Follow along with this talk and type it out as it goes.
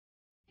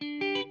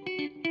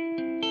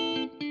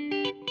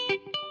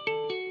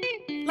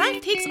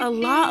Life takes a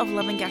lot of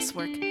love and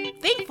guesswork.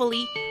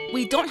 Thankfully,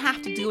 we don't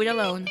have to do it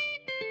alone.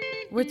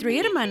 We're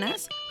three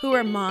hermanas who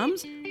are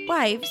moms,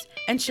 wives,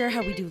 and share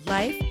how we do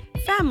life,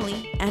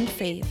 family, and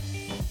faith.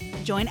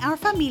 Join our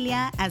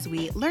familia as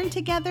we learn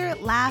together,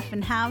 laugh,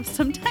 and have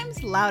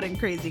sometimes loud and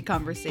crazy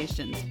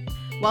conversations.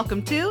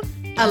 Welcome to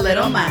A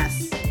Little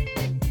Más.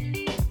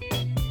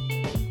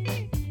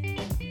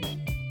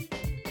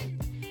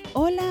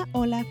 Hola,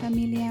 hola,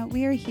 familia.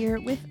 We are here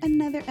with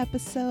another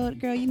episode.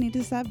 Girl, you need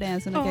to stop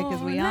dancing, okay?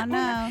 Because we all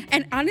know.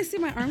 And honestly,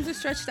 my arms are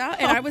stretched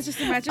out, and I was just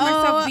imagining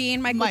myself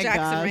being Michael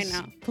Jackson right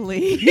now.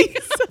 Please.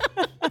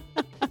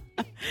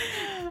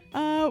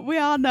 We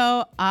all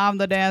know I'm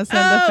the dancer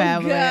in the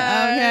family.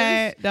 Gosh.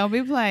 Okay, don't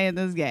be playing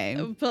this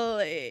game.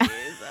 Please,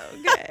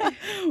 okay.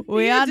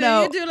 We all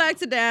know you do like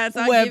to dance.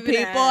 I'll when give you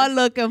people that. are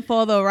looking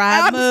for the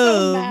right I'm moves,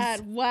 so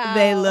mad. Wow.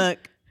 they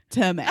look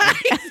to me.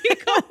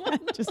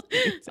 Just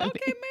Okay, miss.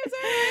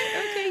 All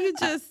right. Okay, you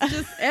just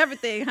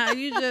everything, huh?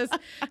 You just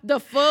the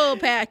full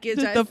package.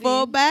 just the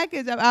full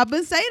package. I've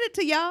been saying it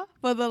to y'all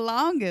for the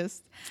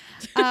longest.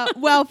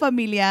 Well,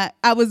 familia,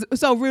 I was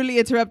so rudely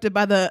interrupted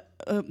by the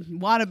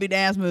wannabe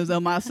dance moves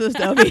on my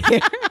sister over here.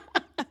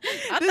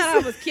 I thought I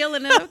was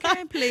killing it.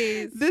 Okay,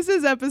 please. This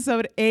is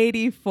episode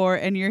 84,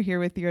 and you're here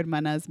with your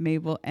hermanas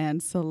Mabel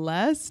and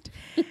Celeste.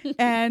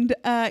 And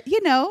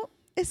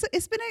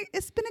it's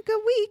been a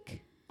good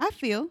week. I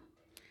feel.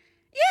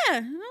 Yeah.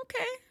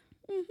 Okay.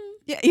 Mm-hmm.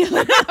 Yeah.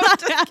 I'm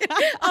just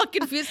kidding. All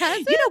confused. Has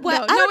it? You know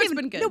what? No, it's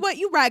been good. You know what?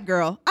 You're right,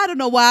 girl. I don't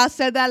know why I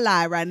said that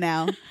lie right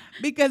now.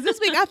 Because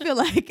this week I feel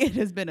like it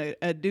has been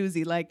a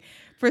doozy. Like,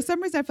 for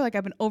some reason, I feel like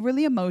I've been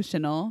overly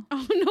emotional.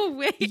 Oh, no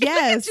way.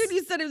 Yes. Look at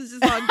you said it was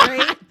just all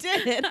great. I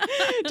did.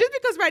 Just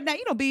because right now,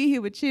 being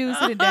here with you,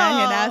 sitting down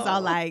here, that's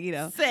all like,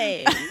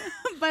 Same.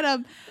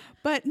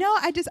 But no,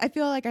 I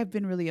feel like I've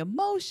been really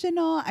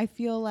emotional. I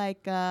feel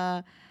like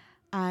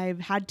I've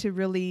had to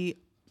really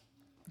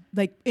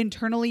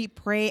internally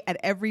pray at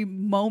every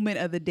moment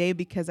of the day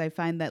because I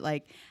find that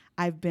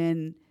I've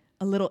been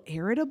a little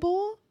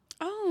irritable.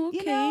 Oh,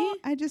 okay.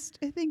 I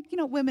think,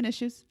 women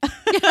issues.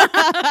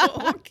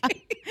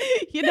 Okay.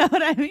 You know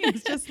what I mean?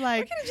 It's just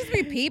like. Why can't it just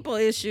be people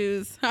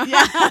issues?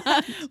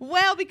 Yeah.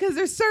 Well, because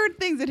there's certain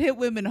things that hit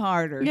women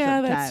harder.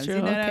 Yeah, sometimes, that's true.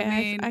 You know okay, what I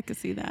mean? I could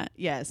see that.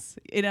 Yes.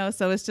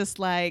 So it's just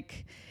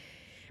like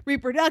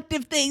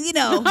reproductive things, we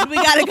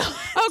got to go.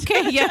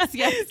 Okay, yes.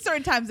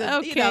 Certain times,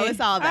 Okay.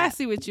 it's all that. I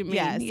see what you mean.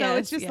 Yeah, so Yes,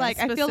 it's just yes,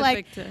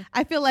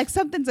 I feel like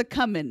something's a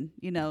coming,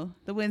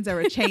 the winds are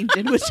a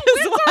changing, which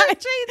is why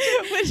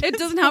it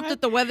doesn't help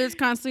that the weather's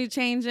constantly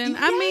changing.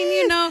 I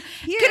mean,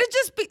 could it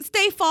just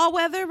stay fall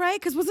weather, right?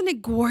 Because wasn't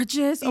it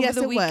gorgeous over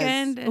the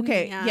weekend? Was.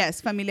 Okay,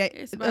 yes, familia.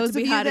 Those of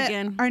you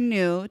that are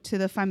new to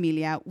the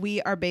familia, we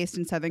are based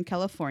in Southern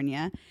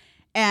California,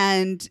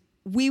 and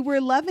we were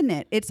loving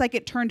it. It's like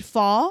it turned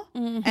fall,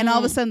 and all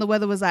of a sudden the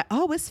weather was like,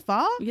 oh, it's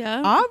fall? Yeah.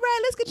 All right,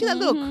 let's get you that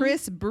little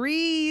crisp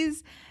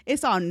breeze.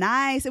 It's all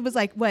nice. It was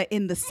like,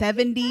 in the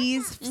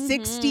 70s,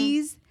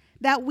 60s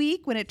that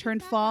week when it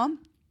turned fall.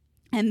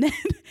 And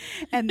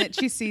then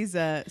she sees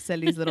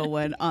Sally's little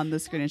one on the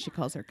screen and she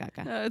calls her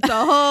caca. It's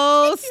a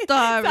whole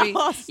story. You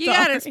got to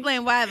story.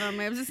 explain why though,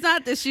 man. It's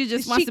not that she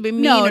just wants to be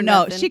mean or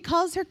No. nothing. She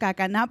calls her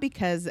caca not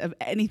because of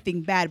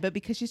anything bad, but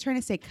because she's trying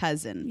to say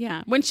cousin.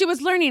 Yeah. When she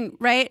was learning,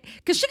 right?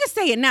 Because she can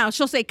say it now.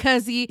 She'll say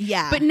cuzzy.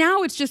 Yeah. But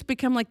now it's just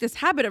become like this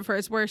habit of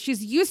hers where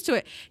she's used to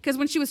it. Because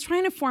when she was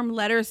trying to form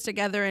letters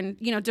together and,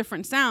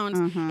 different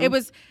sounds, it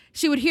was,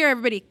 she would hear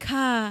everybody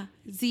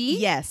ka-z.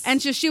 Yes.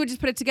 And she would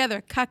just put it together,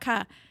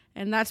 ka-ka.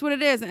 And that's what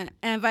it is.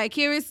 And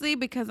vicariously,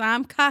 because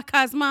I'm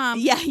Kaka's mom,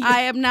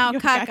 I am now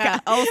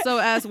Kaka also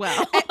as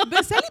well.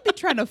 But Sally be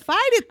trying to fight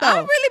it,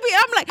 though. I'm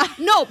like,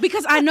 no,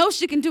 because I know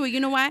she can do it. You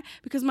know why?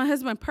 Because my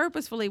husband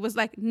purposefully was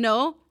like,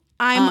 no,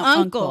 I'm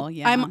uncle.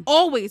 Yeah. I'm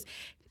always.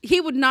 He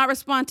would not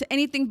respond to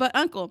anything but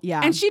uncle.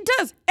 Yeah. And she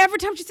does. Every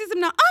time she sees him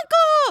now,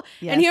 uncle.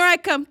 Yes. And here I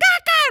come,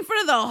 Kaka, in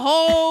front of the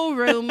whole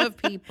room of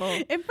people.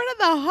 In front of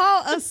the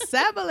whole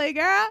assembly,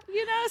 girl.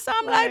 So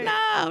I'm like,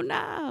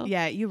 no.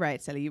 Yeah, you're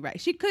right, Sally. You're right.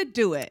 She could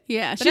do it.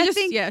 Yeah, but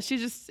she's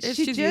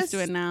used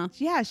to it now.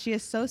 Yeah, she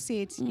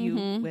associates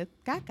you with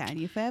Kaka, and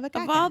you forever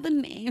Kaka. Of all the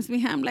names we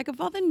have, of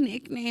all the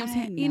nicknames,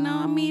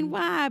 I mean,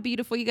 why,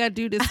 beautiful, you got to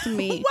do this to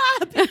me?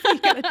 Why, beautiful,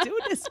 you got to do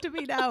this to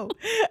me now?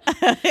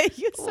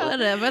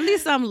 Whatever, at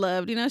least I'm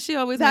loved. She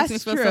always makes me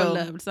feel so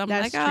loved. So I'm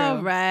That's like,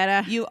 all right.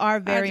 You are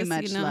very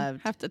much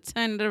loved. Have to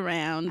turn it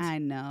around. I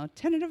know.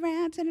 Turn it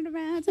around, turn it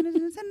around, turn it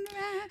around.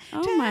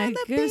 Oh my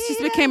goodness,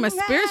 she became a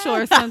spiritual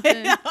or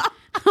something.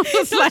 Don't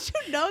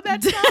you know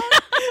that song?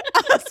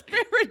 A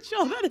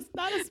spiritual. That is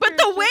not a spiritual. But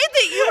the way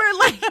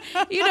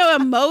that you were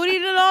emoting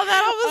and all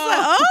that, I was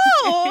like,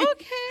 oh,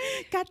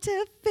 okay. Got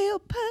to feel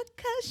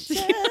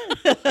percussion.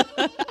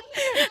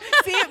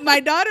 See, my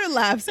daughter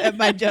laughs at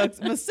my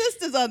jokes. My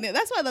sister's on there.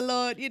 That's why the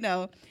Lord, he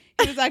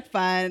was like,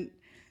 fine.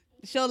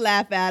 She'll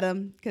laugh at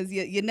him because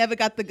you never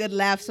got the good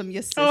laughs from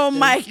your sisters. Oh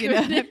my goodness. You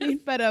know what I mean?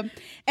 But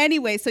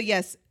anyway, so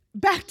yes,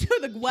 back to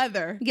the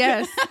weather.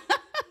 Yes.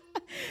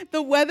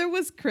 The weather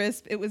was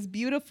crisp. It was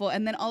beautiful.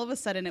 And then all of a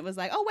sudden it was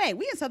like, oh, wait,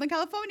 we in Southern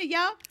California,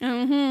 y'all.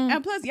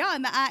 And plus, y'all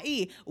in the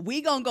IE.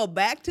 We going to go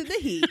back to the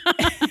heat.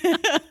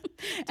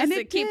 And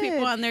to keep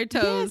people on their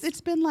toes. Yes,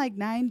 it's been like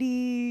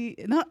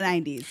 90s. No, it's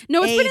 80s.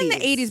 been in the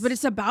 80s, but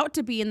it's about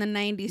to be in the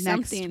 90s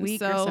something. Next week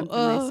so, or something,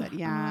 they said.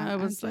 Yeah. I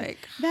was like.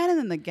 That and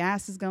then the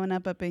gas is going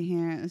up in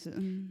here.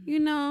 You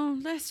know,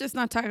 let's just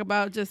not talk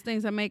about just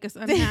things that make us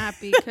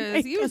unhappy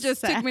because you just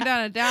took me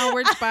down a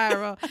downward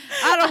spiral.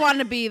 I don't want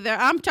to be there.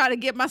 I'm trying to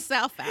get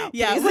myself out.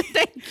 Yeah.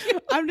 Thank you.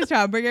 I'm just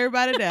trying to bring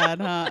everybody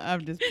down, huh?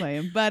 I'm just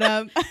playing. But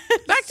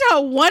back to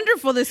how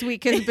wonderful this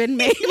week has been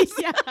made.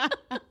 Yeah.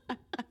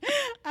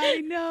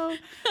 I know.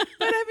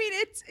 But I mean,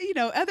 it's,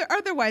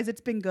 otherwise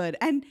it's been good.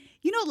 And,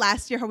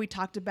 last year how we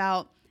talked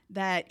about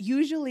that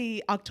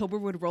usually October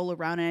would roll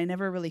around and I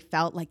never really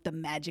felt like the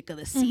magic of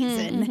the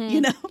season,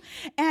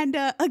 And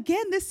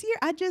again, this year,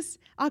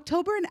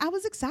 October and I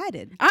was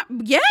excited.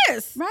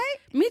 Yes. Right?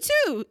 Me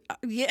too.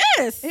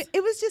 Yes.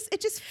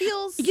 It just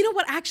feels. You know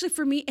what, actually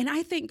for me, and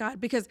I thank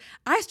God because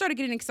I started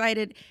getting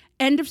excited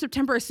end of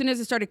September as soon as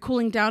it started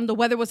cooling down. The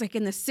weather was like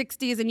in the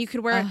 60s and you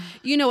could wear,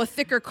 a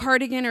thicker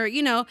cardigan or,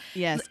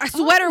 yes. a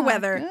sweater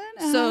weather.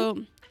 Good.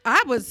 So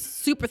I was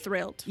super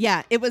thrilled.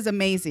 Yeah, it was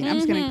amazing. I'm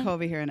just going to go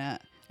over here and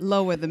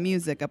lower the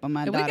music up on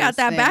my daughter's We got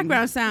that thing.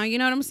 background sound, you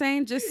know what I'm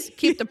saying? Just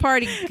keep the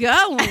party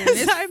going.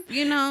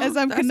 As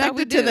I'm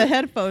connected to the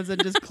headphones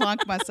and just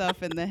clonk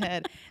myself in the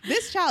head.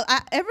 This child,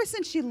 ever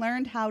since she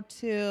learned how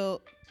to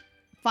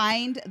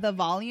find the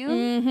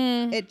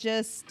volume,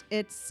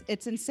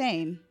 it's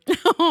insane.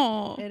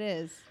 Oh. It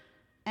is.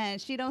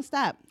 And she don't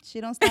stop. She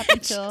don't stop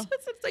until.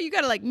 So you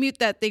gotta mute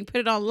that thing,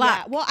 put it on lock.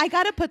 Yeah, well, I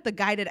gotta put the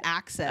guided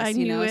access. I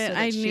knew it. So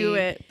I knew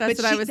it. That's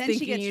what I was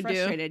thinking. Then she gets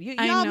frustrated. You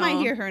y'all might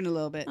hear her in a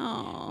little bit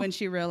when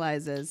she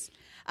realizes.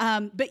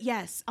 But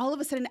yes, all of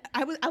a sudden,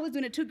 I was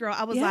doing it too, girl.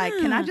 I was like,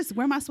 can I just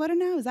wear my sweater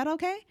now? Is that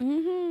okay?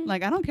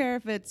 Like, I don't care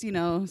if it's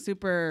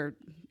super.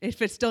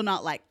 If it's still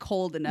not like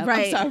cold enough.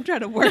 Right. I'm sorry, I'm trying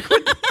to work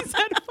with these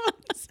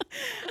headphones.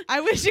 I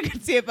wish you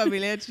could see it,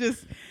 Familia. It's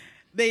just.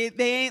 They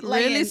ain't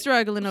really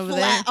struggling over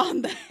there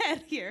on the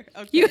head here.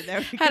 Okay, you there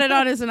we had go. it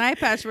on as an eye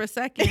patch for a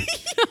second.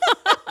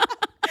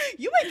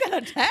 You ain't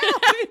gonna tell.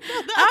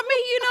 I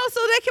mean, so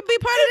that could be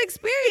part of the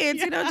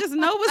experience. Yeah. Just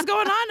know what's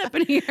going on up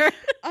in here.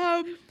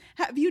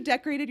 Have you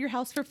decorated your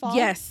house for fall?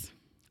 Yes.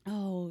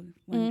 Oh,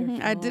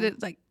 wonderful. I did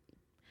it like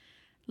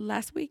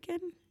last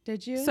weekend.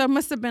 Did you? So it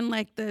must have been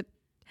like the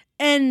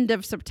end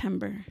of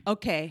September.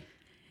 Okay.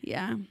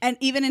 Yeah. And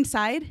even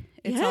inside,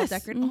 it's all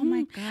decorated. Oh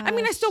my god. I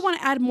mean, I still want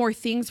to add more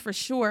things for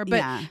sure,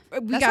 but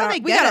we That's how they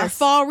got get our us.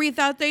 fall wreath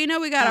out there.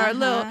 We got our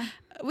little.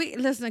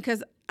 Listen,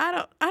 because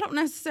I don't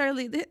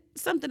necessarily.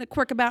 Something to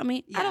quirk about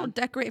me. Yeah. I don't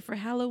decorate for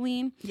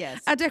Halloween.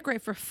 Yes. I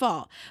decorate for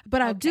fall, but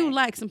I do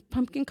like some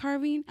pumpkin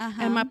carving,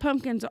 and my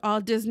pumpkins are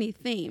all Disney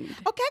themed.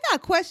 Okay, I got a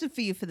question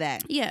for you for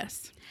that.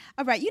 Yes.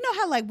 All right, you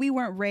know how like we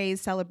weren't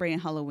raised celebrating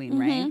Halloween,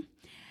 right?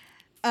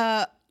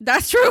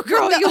 That's true,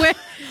 girl.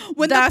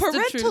 When the That's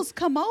parentals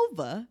come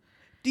over,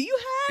 do you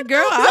have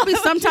girl? I'll be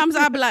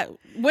like,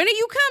 when are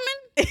you coming?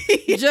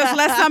 Just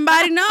let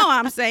somebody know.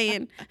 I'm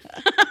saying.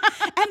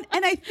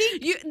 and I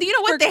think you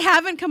know what, they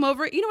haven't come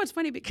over. You know what's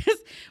funny, because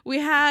we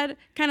had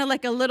kind of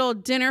like a little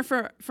dinner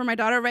for my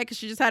daughter, right? Because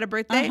she just had a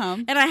birthday,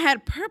 and I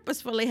had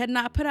purposefully had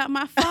not put out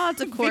my fall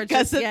decor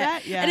because just of yet.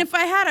 that. Yeah. And if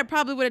I had, I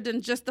probably would have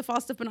done just the fall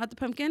stuff, but not the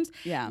pumpkins.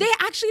 Yeah. They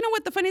actually, you know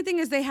what? The funny thing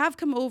is, they have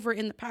come over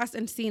in the past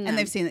and seen them, and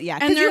they've seen it. Yeah,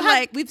 and they're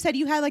like, we've said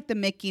you had like the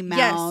Mickey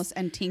Mouse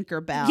and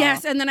Tinkerbell.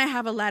 Yes, and then I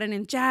have Aladdin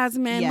and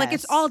Jasmine. Like,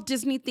 it's Yes. all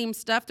Disney themed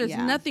stuff. There's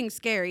Yeah. nothing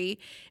scary.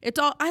 It's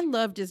all, I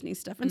love Disney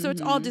stuff. And so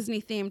it's all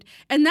Disney themed.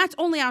 And that's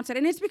only outside.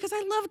 And it's because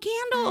I love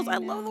candles. I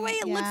love the way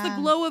it looks, the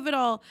glow of it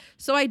all.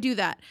 So I do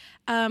that.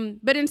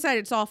 But inside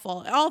it's all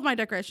fall. All of my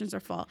decorations are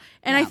fall.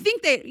 And I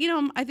think they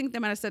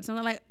might have said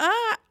something like,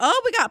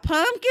 we got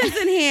pumpkins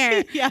in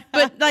here. Yeah.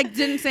 But like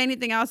didn't say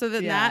anything else other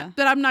than Yeah. that.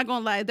 But I'm not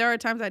gonna lie. There are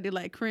times I do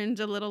like cringe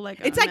a little, like,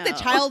 It's oh, like the no.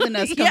 child in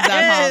us comes out,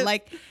 huh?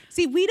 Like,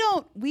 see, we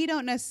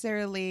don't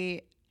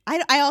necessarily.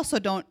 I also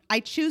don't.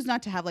 I choose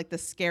not to have like the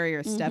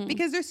scarier stuff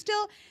because there's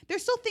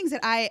still things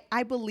that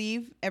I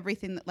believe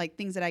everything that, like,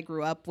 things that I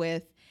grew up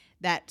with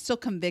that still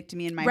convict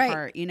me in my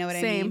heart. You know what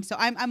I mean? So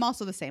I'm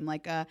also the same.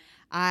 Like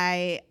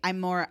I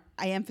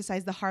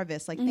emphasize the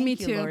harvest. Like, thank Me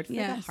you, too. Lord, for the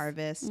Yes.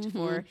 harvest,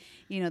 for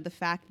the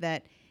fact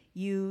that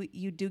you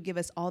do give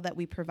us all that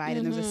we provide,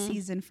 and there's a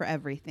season for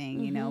everything.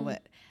 You know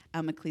what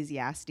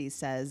Ecclesiastes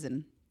says,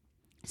 and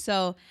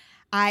so.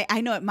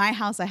 I know at my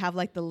house I have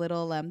like the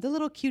little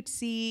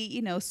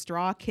cutesy,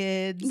 straw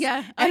kids.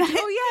 Yeah. And I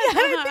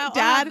think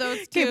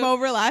Dad came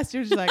over last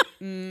year. She's like, Yes,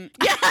 me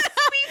too.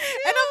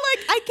 and I'm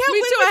like, I can't Me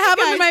wait. too. I have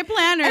them in my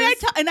planners.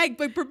 And I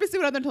purposely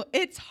went on there.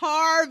 It's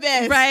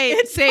harvest, Right,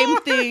 It's same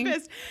harvest. thing.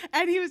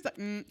 And he was like,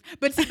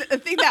 But see, the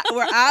thing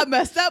where I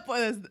messed up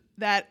was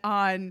that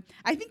I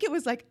think it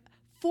was like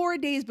 4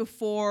 days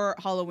before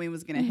Halloween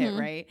was gonna hit,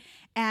 right?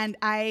 And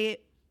I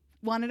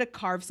wanted to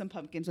carve some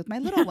pumpkins with my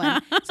little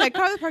one. So I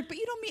carved the pumpkin. But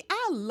you know me,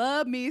 I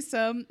love me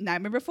some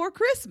Nightmare Before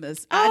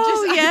Christmas.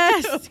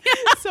 Yes.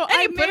 So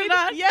I made put it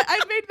on. Yeah, I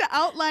made the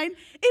outline.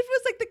 It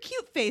was like the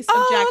cute face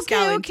of Jack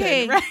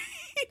Skellington, right?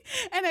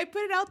 And I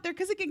put it out there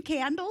because it can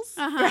candles.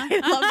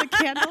 Right? I love the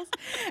candles.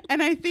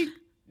 And I think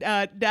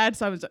Dad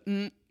saw it and was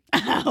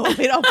like,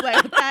 we don't play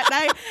with that. And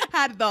I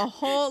had the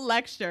whole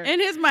lecture. In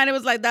his mind, it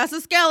was like, that's a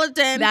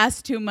skeleton.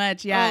 That's too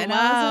much, yeah. Oh, and I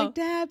was like,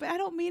 Dad, but I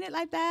don't mean it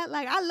like that.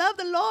 Like, I love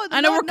the Lord.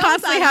 I know we're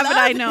constantly having,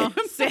 I know.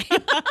 Same.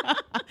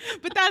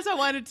 But that's what I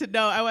wanted to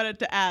know. I wanted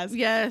to ask.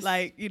 Yes.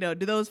 Like, you know,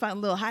 do those find a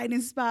little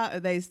hiding spot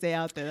or they stay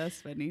out there?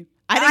 That's funny.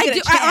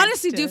 I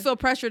honestly do feel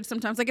pressured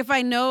sometimes. Like if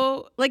I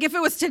know, like if it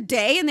was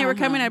today and they were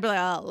coming, I'd be like,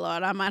 oh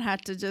Lord, I might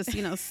have to just,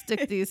 you know,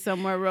 stick these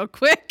somewhere real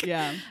quick.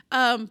 Yeah.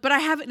 But I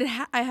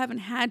haven't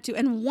had to.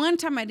 And one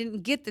time I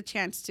didn't get the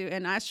chance to,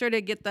 and I sure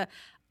did get the,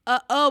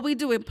 we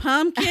doing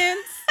pumpkins?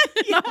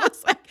 Yeah. I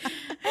was like,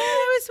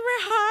 it's for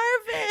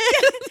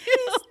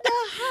Harvest.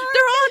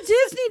 They're all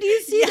Disney. Do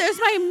you see? There's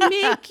my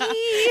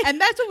Mickey.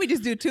 And that's what we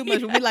just do too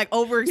much when we like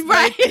overexplain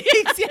Right.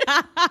 things.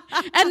 Yeah.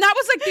 And that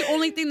was like the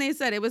only thing they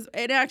said.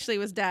 It actually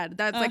was Dad.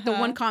 That's like the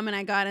one comment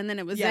I got, and then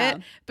it was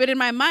it. But in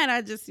my mind,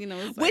 I just, you know,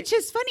 was like, which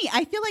is funny.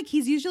 I feel like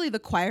he's usually the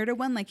quieter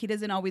one. Like he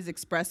doesn't always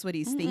express what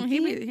he's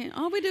thinking.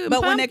 We do.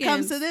 But when it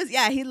comes to this,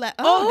 yeah, he like,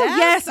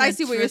 yes, I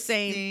see what you're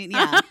saying.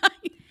 Yeah.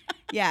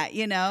 Yeah,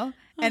 you know,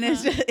 and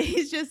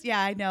he's just, yeah,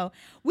 I know.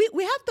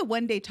 We have to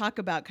one day talk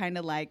about kind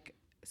of like,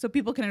 so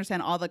people can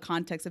understand all the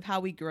context of how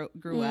we grew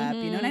up,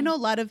 you know. And I know a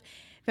lot of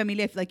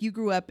familia, like you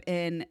grew up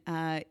in,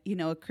 you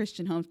know, a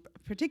Christian home.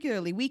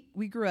 Particularly,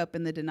 we grew up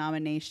in the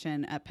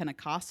denomination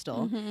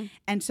Pentecostal,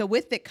 and so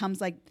with it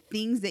comes like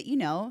things that, you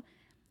know,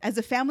 as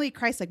a family of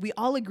Christ, like we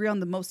all agree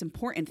on the most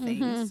important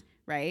things.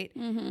 Right.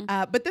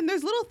 But then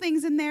there's little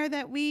things in there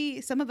that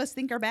some of us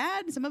think are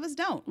bad. Some of us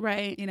don't.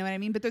 Right. You know what I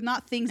mean? But they're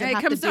not things that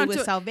have to do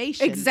with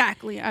salvation.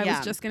 Exactly. I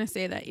was just going to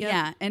say that.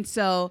 Yeah. And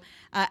so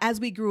as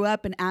we grew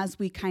up and as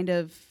we kind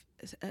of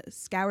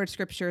scoured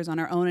scriptures on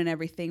our own and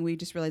everything, we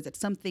just realized that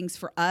some things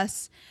for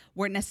us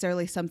weren't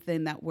necessarily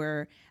something that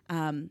we're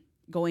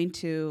going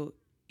to,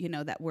 you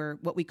know, that were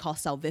what we call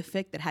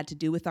salvific, that had to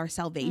do with our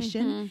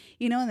salvation,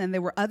 you know, and then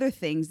there were other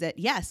things that,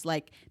 yes,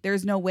 like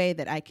there's no way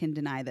that I can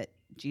deny that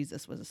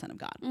Jesus was the Son of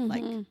God.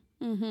 Like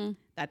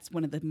that's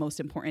one of the most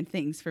important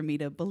things for me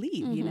to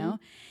believe, you know?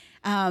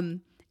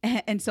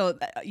 And so,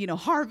 you know,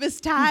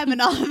 harvest time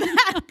and all of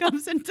that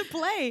comes into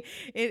play.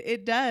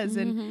 It does.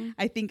 And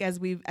I think as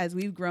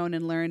we've grown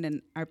and learned,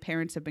 and our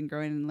parents have been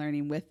growing and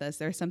learning with us,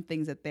 there are some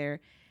things that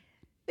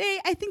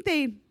I think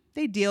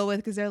they deal with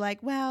because they're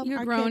like, well, you're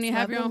our grown, kids you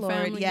have love your own the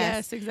Lord. family.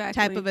 Yes,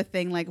 exactly. Type of a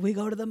thing. Like we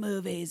go to the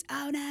movies.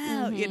 Oh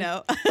no, you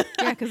know.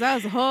 Yeah, because that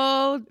was a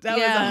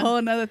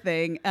whole nother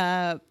thing.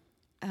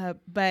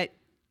 But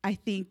I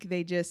think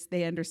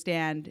they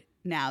understand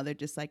now. They're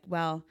just like,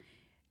 well,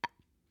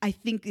 I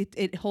think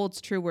it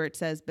holds true where it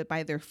says, but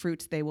by their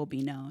fruits they will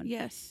be known.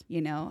 Yes.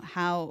 You know,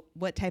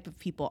 what type of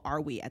people are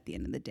we at the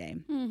end of the day?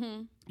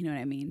 You know what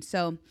I mean?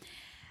 So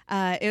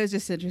it was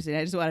just interesting.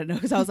 I just wanted to know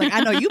because I was like, I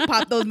know you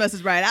popped those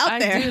messages right out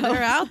there. I do.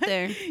 They're out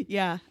there.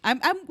 Yeah.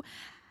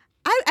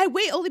 I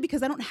wait only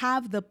because I don't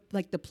have the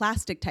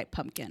plastic type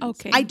pumpkins.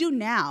 Okay. I do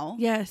now.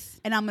 Yes.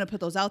 And I'm going to put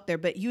those out there.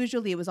 But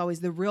usually it was always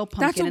the real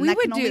pumpkin. That's what we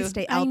would can do. only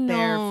stay out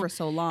there for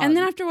so long. And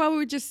then after a while,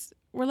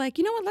 we're like,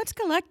 you know what? Let's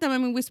collect them. I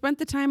mean, we spent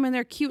the time and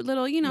they're cute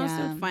little, you know,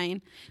 so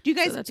fine. Do you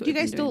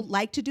guys still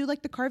like to do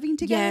like the carving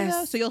together? Yes.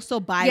 Though? So you'll still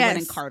buy one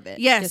and carve it.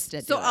 Yes.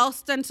 So I'll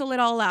stencil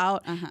it all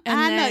out. And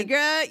I know,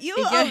 girl. You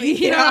know what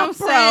I'm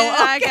saying?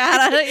 I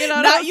got it. You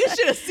know, you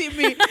should have seen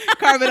me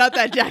carving out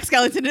that Jack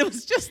Skellington. It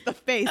was just the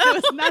face.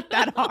 It was not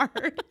that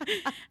hard.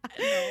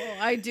 No,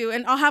 I do,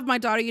 and I'll have my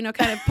daughter, you know,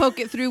 kind of poke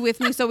it through with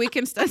me so we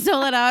can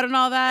stencil it out and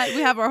all that.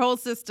 We have our whole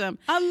system.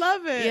 I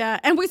love it. Yeah,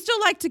 and we still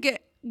like to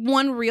get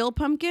one real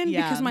pumpkin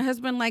because my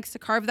husband likes to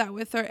carve that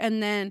with her,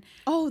 and then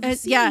the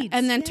seeds.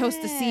 and then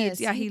toast the seeds.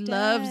 Yeah, he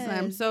loves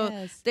them,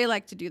 so they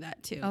like to do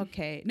that too.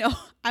 Okay, no,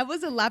 I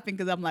wasn't laughing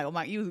because I'm like, oh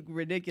my, you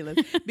ridiculous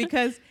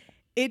because.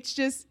 It's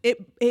just,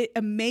 it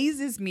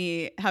amazes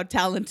me how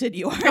talented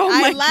you are.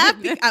 I laugh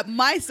at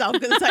myself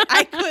because it's like,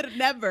 I could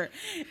never.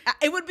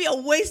 It would be a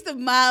waste of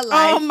my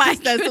life to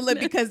stencil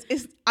it because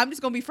I'm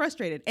just going to be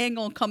frustrated. Ain't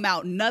going to come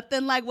out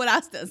nothing like what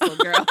I stencil,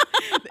 girl.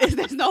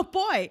 There's no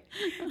point.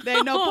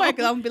 There's no point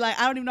because I'm going to be like,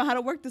 I don't even know how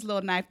to work this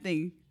little knife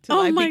thing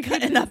to be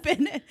cutting up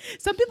in it.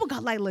 Some people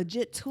got like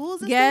legit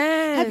tools and stuff.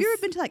 Have you ever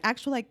been to like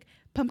actual like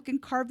pumpkin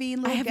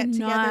carving little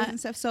get-togethers and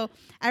stuff? So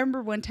I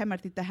remember one time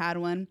Martita had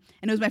one,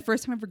 and it was my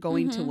first time ever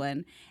going to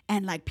one,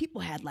 and like people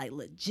had like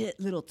legit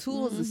little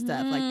tools and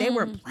stuff. Like they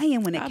weren't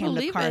playing when it came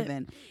to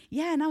carving.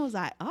 Yeah, and I was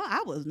like, oh,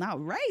 I was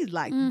not raised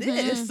like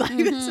this. Like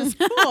this is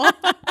cool.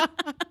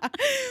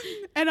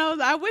 And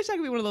I wish I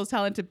could be one of those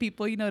talented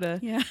people, you know, to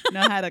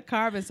know how to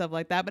carve and stuff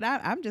like that. But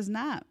I'm just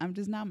not. I'm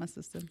just not my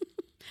system.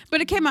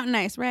 But it came out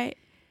nice, right?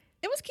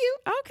 It was cute.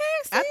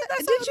 Okay,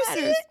 see, did you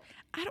see it?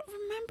 I don't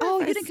remember. Oh,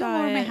 you didn't come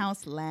over to my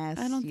house last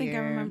year. I don't think I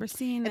remember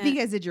seeing it. I think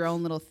you guys did your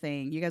own little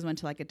thing. You guys went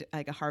to like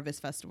a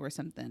harvest festival or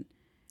something.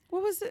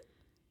 What was it?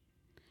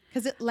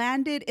 Because it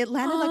landed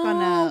like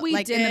on a,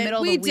 like in the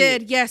middle of the week. We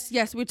did.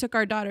 Yes. We took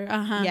our daughter.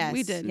 Yes.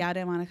 We did. Y'all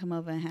didn't want to come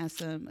over and have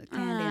some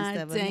candy and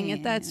stuff. Dang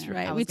it. That's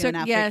right. I We was giving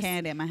took, out free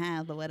candy at my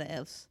house, but what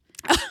else?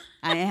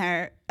 I ain't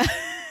heard.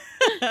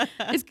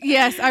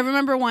 Yes, I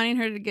remember wanting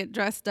her to get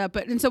dressed up,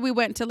 and so we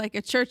went to like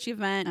a church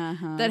event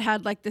that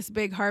had like this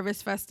big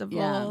harvest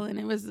festival, and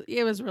it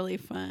was really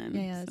fun.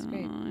 Yeah, that's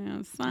great.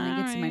 Yeah,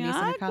 I get to my niece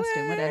in her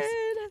costume.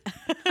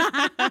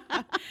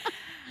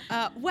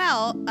 What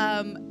else?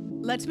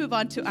 Let's move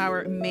on to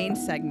our main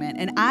segment,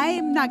 and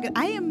I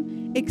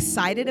am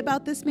excited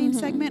about this main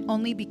segment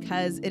only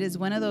because it is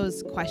one of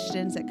those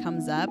questions that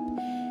comes up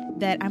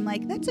that I'm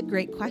like, that's a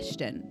great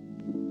question.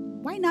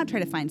 Why not try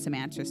to find some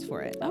answers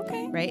for it?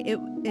 Okay. Right?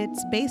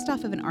 It's based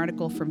off of an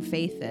article from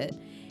Faith It,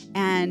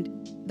 and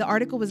the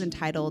article was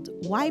entitled,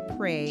 "Why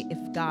Pray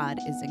If God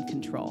is in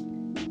Control?"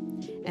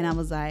 And I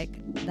was like,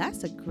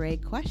 that's a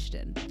great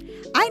question.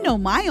 I know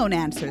my own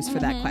answers for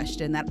that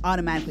question that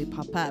automatically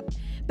pop up.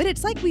 But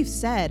it's like we've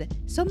said,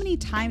 so many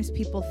times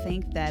people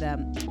think that,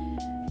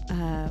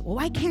 well,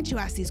 why can't you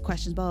ask these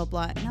questions, blah, blah,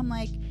 blah. And I'm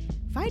like,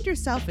 find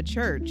yourself a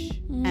church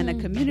and a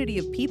community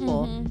of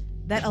people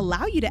that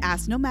allow you to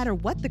ask no matter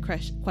what the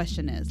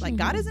question is. Like,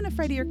 God isn't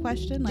afraid of your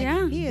question.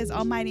 Like, he is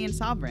almighty and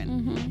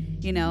sovereign,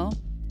 you know?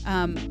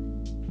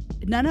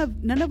 None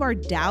of our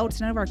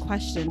doubts, none of our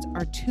questions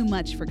are too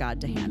much for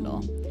God to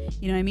handle.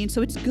 You know what I mean?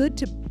 So it's good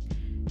to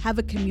have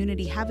a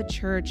community, have a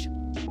church.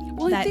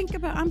 Well, think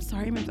about, I'm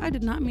sorry, I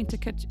did not mean to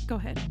cut you. Go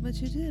ahead. But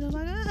you did. Oh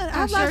my God.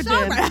 I sure did.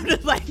 I'm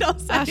just like, no,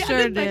 sorry. I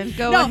sure did.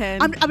 Go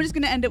ahead. I'm just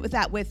going to end it with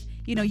that. With,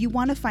 you know, you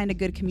want to find a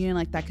good community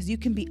like that because you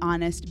can be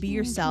honest, be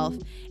yourself,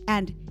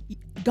 and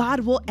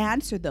God will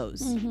answer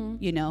those,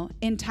 you know,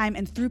 in time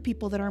and through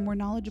people that are more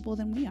knowledgeable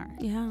than we are.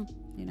 Yeah.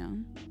 You know?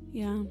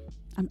 Yeah.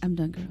 I'm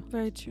done, girl.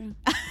 Very true.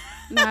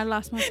 No, I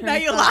lost my train. No,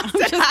 you lost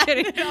I'm it. just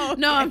kidding.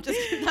 No, I'm just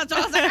kidding. That's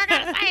what I was like, I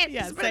gotta say it.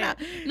 Yeah, Just say put it out.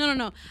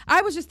 No.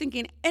 I was just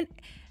thinking, and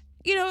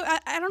you know,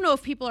 I don't know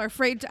if people are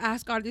afraid to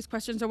ask God these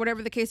questions or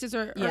whatever the case is,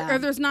 or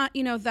there's not,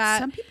 you know, that.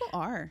 Some people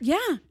are. Yeah.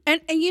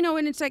 And you know,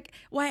 and it's like,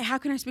 why, how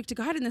can I speak to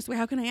God in this way?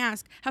 How can I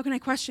ask? How can I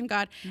question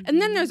God?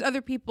 And then there's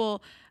other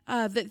people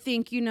that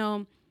think, you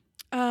know,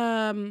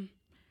 oh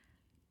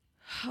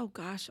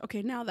gosh.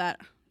 Okay, now that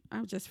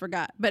I just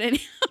forgot. But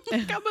anyhow,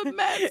 I'm a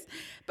mess.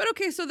 But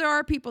okay, so there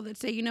are people that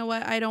say, you know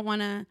what, I don't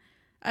want to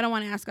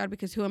ask God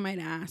because who am I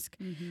to ask?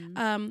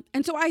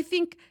 And so I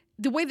think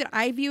the way that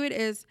I view it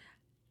is,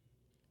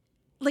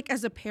 like,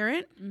 as a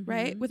parent,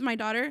 right, with my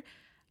daughter,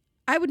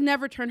 I would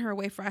never turn her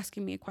away for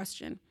asking me a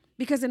question.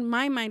 Because in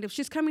my mind, if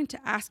she's coming to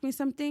ask me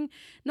something,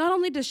 not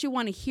only does she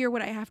want to hear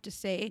what I have to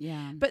say,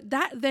 but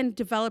that then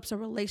develops a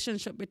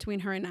relationship between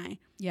her and I.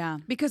 Yeah.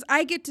 Because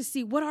I get to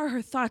see what are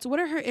her thoughts, what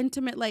are her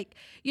intimate, like,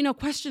 you know,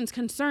 questions,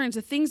 concerns,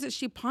 the things that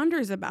she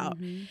ponders about.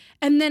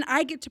 And then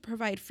I get to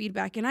provide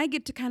feedback, and I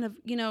get to kind of,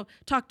 you know,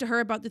 talk to her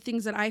about the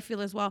things that I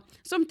feel as well.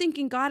 So I'm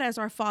thinking God as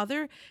our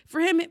Father, for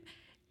him,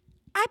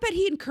 I bet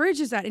he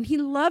encourages that, and he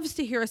loves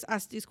to hear us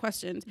ask these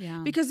questions.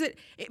 Because it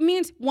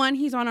means, one,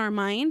 he's on our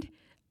mind.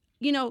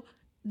 You know,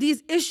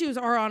 these issues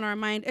are on our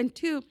mind. And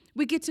two,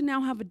 we get to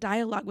now have a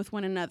dialogue with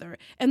one another.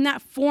 And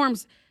that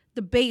forms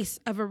the base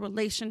of a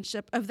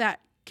relationship, of that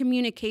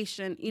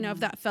communication, you know, of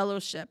that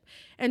fellowship.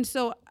 And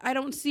so I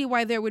don't see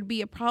why there would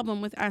be a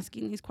problem with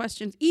asking these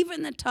questions,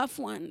 even the tough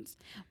ones.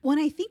 Well,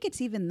 and I think it's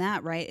even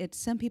that, right? It's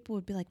some people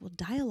would be like, well,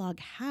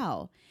 dialogue,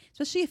 how?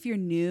 Especially if you're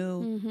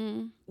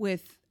new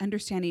with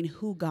understanding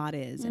who God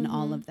is and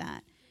all of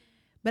that.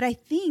 But I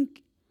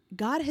think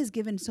God has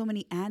given so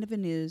many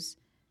avenues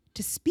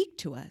to speak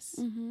to us,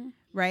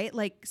 right?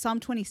 Like Psalm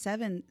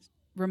 27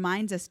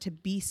 reminds us to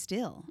be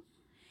still.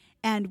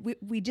 And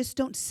we just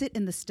don't sit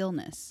in the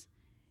stillness.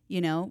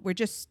 You know, we're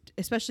just,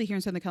 especially here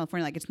in Southern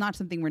California, like, it's not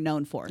something we're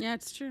known for. Yeah,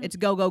 it's true. It's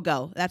go, go,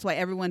 go. That's why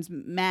everyone's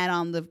mad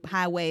on the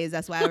highways.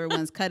 That's why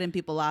everyone's cutting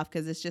people off,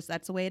 because it's just,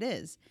 that's the way it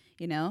is,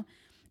 you know?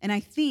 And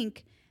I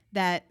think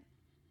that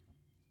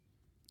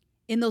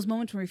in those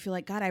moments where we feel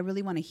like, God, I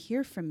really want to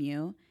hear from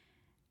you,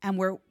 and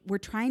we're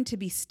trying to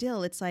be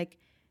still, it's like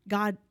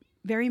God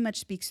very much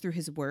speaks through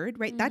his word,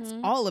 right? That's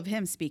all of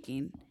him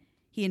speaking.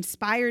 He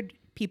inspired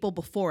people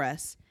before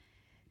us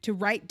to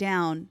write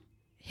down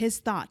his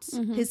thoughts,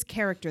 his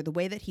character, the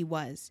way that he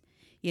was.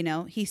 You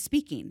know, he's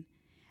speaking.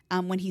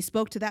 When he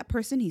spoke to that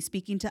person, he's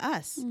speaking to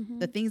us.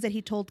 The things that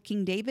he told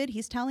King David,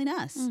 he's telling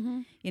us,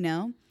 you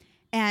know?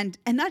 And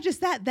not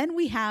just that, then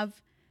we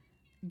have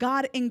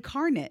God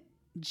incarnate,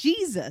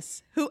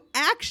 Jesus, who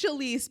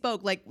actually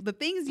spoke. Like, the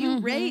things you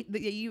read, the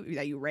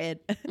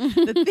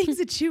things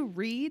that you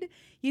read,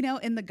 you know,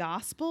 in the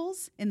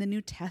Gospels, in the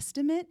New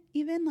Testament,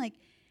 even, like,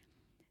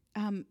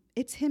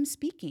 it's him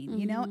speaking,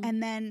 you know?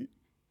 And then,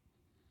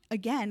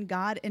 again,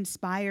 God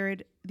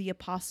inspired the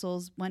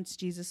apostles once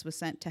Jesus was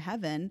sent to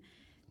heaven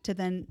to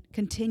then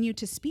continue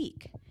to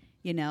speak,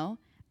 you know,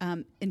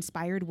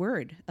 inspired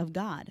word of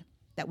God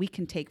that we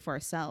can take for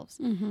ourselves.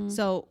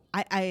 So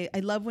I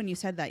love when you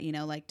said that, you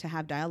know, like, to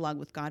have dialogue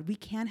with God. We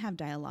can have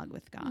dialogue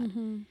with God.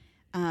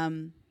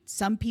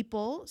 Some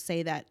people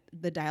say that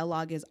the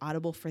dialogue is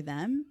audible for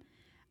them,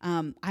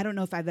 I don't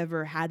know if I've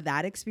ever had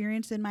that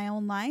experience in my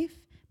own life,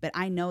 but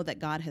I know that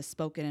God has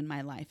spoken in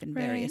my life in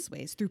various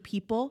ways through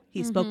people.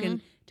 He's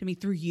spoken to me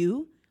through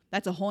you.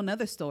 That's a whole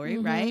nother story,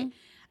 right?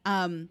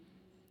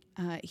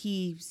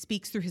 He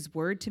speaks through his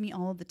word to me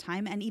all of the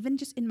time. And even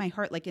just in my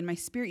heart, like in my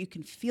spirit, you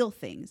can feel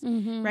things,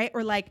 right?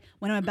 Or like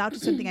when I'm about to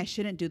do something I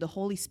shouldn't do, the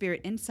Holy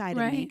Spirit inside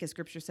of me, because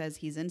scripture says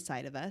he's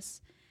inside of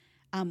us.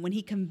 When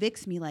he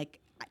convicts me, like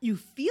you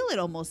feel it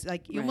almost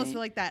like you almost feel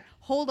like that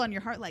hold on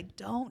your heart, like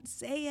don't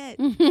say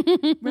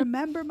it.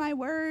 Remember my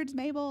words,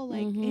 Mabel,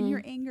 like in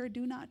your anger,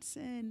 do not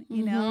sin,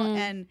 you know?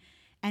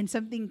 And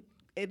something,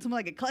 it's more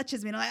like it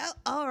clutches me and I'm like,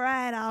 oh, all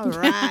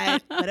right.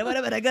 But it would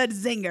have been a good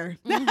zinger.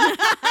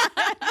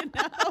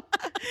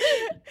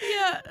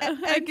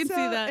 I can see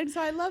that. And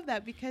so I love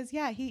that because,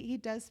 he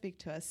does speak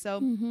to us.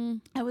 So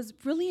I was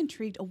really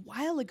intrigued a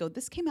while ago.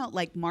 This came out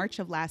like March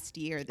of last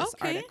year, this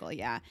article.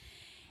 Yeah.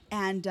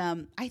 And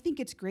I think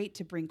it's great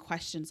to bring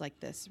questions like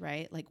this,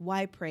 right? Like,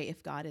 why pray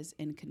if God is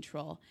in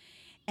control?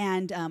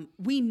 And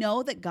we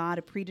know that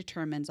God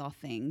predetermines all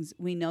things.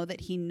 We know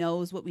that he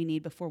knows what we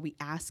need before we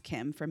ask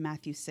him, from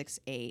Matthew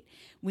 6:8.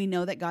 We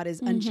know that God is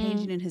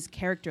unchanging in his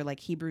character, like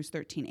Hebrews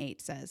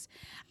 13:8 says.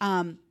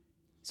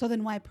 So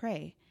then why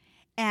pray?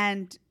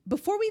 And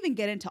before we even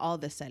get into all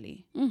this,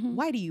 Ellie,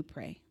 why do you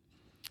pray?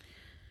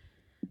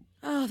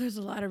 Oh, there's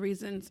a lot of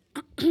reasons.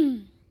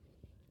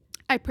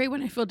 I pray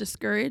when I feel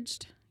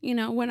discouraged, you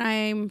know, when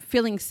I'm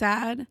feeling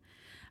sad.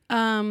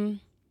 I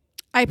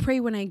pray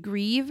when I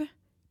grieve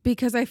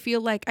because I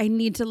feel like I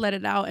need to let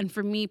it out. And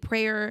for me,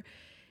 prayer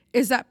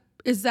is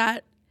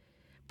that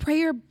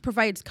prayer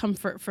provides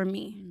comfort for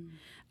me.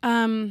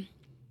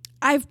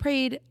 I've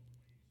prayed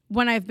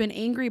when I've been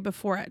angry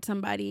before at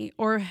somebody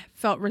or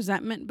felt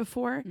resentment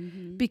before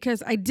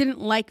because I didn't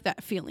like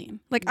that feeling.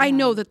 Like I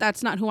know that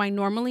that's not who I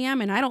normally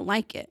am and I don't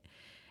like it.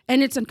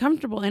 And it's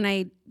uncomfortable and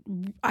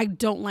I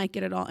don't like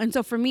it at all. And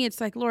so for me,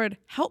 it's like, Lord,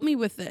 help me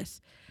with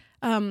this.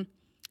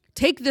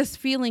 Take this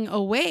feeling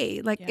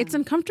away. Like it's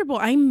uncomfortable.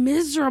 I'm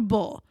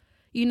miserable.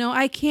 You know,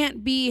 I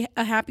can't be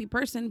a happy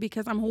person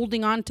because I'm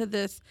holding on to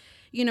this,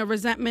 you know,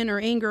 resentment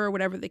or anger or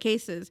whatever the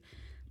case is.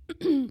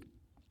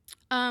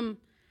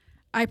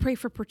 I pray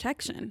for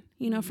protection,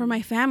 you know, for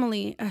my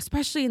family,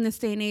 especially in this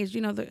day and age,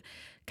 you know, the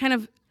kind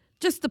of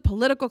just the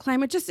political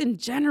climate, just in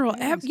general,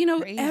 you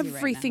know,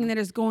 everything that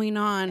is going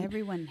on.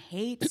 Everyone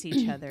hates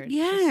each other. It's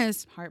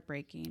just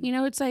heartbreaking. You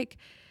know, it's like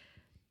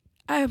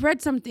I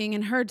read something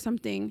and heard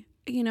something,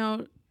 you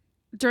know,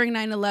 during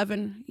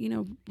 9/11, you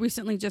know,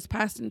 recently just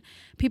passed, and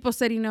people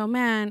said, you know,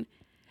 man,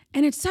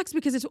 and it sucks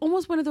because it's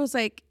almost one of those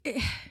like,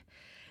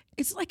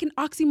 it's like an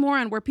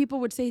oxymoron where people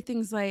would say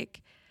things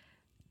like,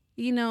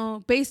 you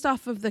know, based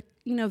off of the,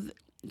 you know,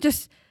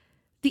 just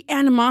the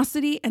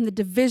animosity and the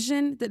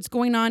division that's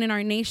going on in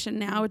our nation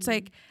now. It's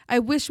like, I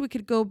wish we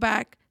could go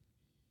back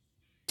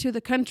to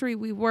the country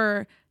we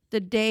were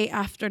the day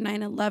after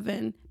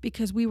 9/11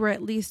 because we were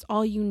at least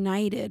all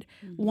united,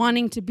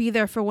 wanting to be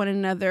there for one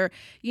another,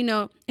 you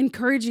know,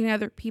 encouraging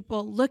other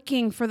people,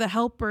 looking for the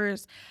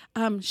helpers,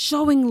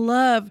 showing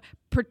love,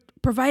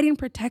 providing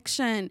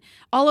protection,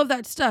 all of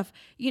that stuff,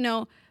 you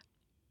know.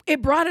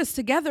 It brought us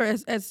together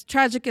as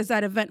tragic as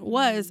that event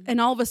was.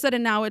 And all of a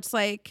sudden now it's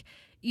like,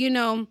 you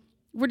know,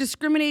 we're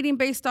discriminating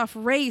based off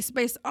race,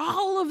 based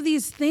all of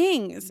these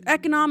things,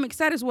 economic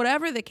status,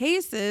 whatever the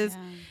case is,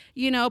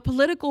 you know,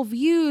 political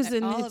views.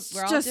 And we're all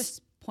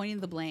just pointing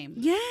the blame.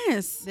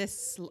 Yes.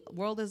 This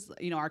world is,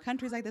 you know, our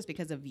country's like this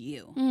because of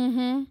you.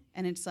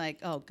 And it's like,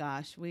 oh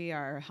gosh, we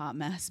are a hot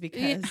mess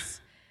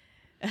because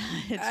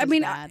it's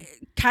bad.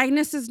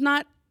 Kindness is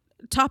not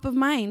top of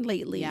mind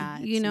lately,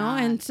 you know,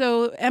 and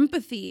so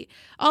empathy,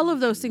 all of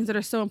those things that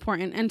are so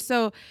important. And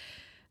so,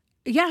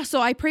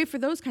 so I pray for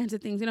those kinds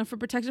of things, you know, for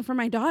protection for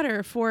my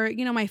daughter, for,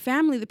 you know, my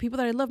family, the people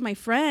that I love, my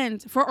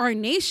friends, for our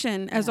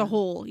nation as a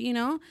whole, you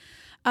know.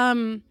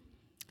 Gosh,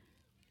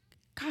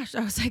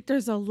 I was like,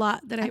 there's a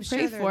lot that I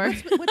pray for.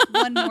 What's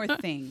one more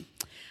thing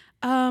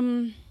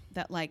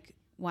that like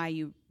why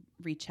you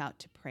reach out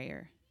to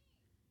prayer?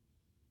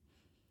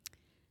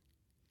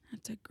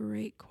 That's a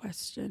great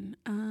question.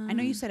 I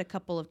know you said a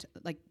couple of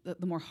like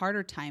the more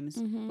harder times.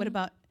 What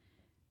about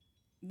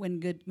when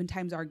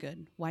times are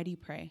good? Why do you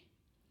pray?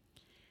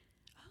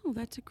 Oh,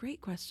 that's a great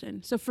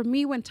question. So for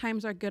me, when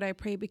times are good, I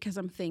pray because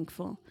I'm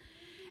thankful.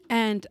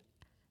 And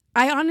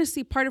I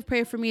honestly, part of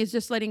prayer for me is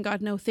just letting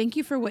God know, thank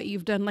you for what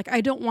you've done. Like,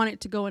 I don't want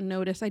it to go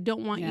unnoticed. I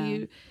don't want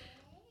you.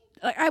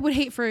 Like, I would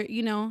hate for,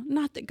 you know,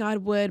 not that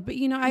God would, but,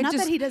 you know, not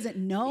that he doesn't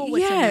know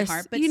what's in your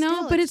heart, but you know,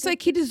 still, but it's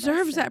like he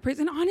deserves that praise.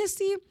 And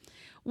honestly,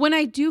 when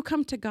I do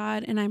come to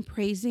God and I'm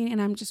praising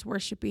and I'm just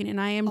worshiping and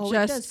I am it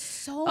does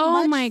so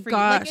oh much my for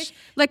gosh,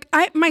 you.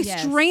 My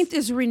strength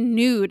is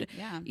renewed.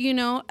 You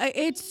know,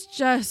 it's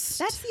just,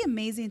 that's the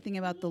amazing thing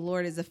about the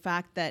Lord is the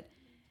fact that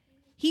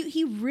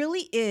he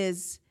really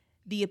is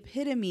the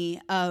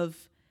epitome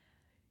of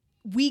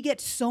we get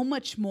so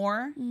much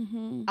more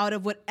out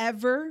of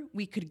whatever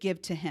we could give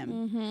to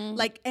him.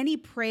 Like any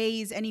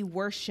praise, any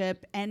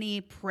worship, any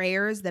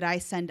prayers that I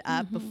send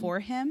up before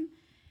him,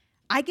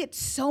 I get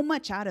so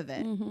much out of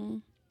it.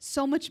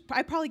 so much.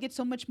 I probably get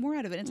so much more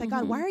out of it. And it's like,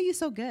 God, why are you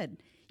so good?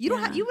 You don't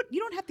have you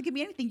don't have to give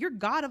me anything. You're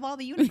God of all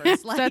the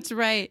universe. Like, that's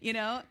right. You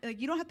know, like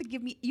you don't have to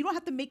give me. You don't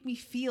have to make me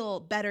feel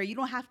better. You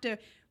don't have to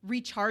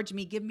recharge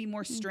me, give me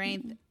more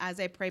strength as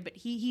I pray. But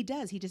he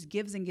does. He just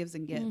gives and gives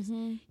and gives.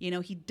 You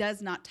know, he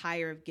does not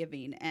tire of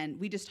giving. And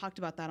we just talked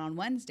about that on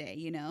Wednesday.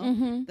 You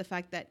know, the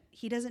fact that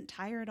he doesn't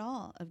tire at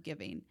all of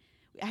giving.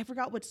 I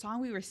forgot what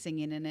song we were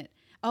singing in it.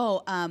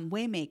 Oh,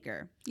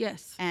 Waymaker.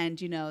 Yes.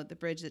 And, you know, the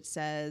bridge that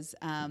says,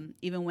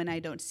 even when I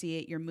don't see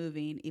it, you're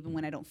moving. Even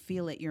when I don't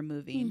feel it, you're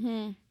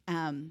moving.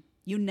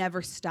 You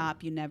never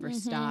stop. You never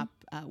stop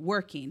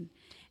working.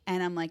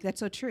 And I'm like, that's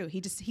so true.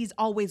 He's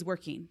always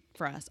working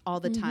for us all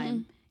the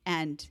time.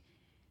 And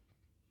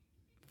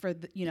for,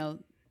 the, you know,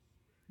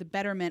 the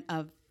betterment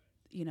of,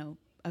 you know,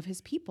 of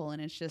his people.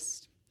 And it's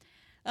just,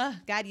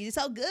 God, you're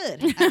so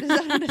good. I just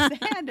don't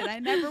understand it. I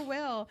never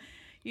will.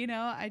 You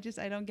know, I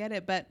don't get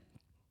it. But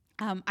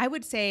I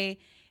would say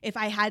if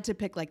I had to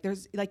pick, like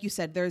there's, like you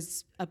said,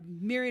 there's a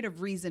myriad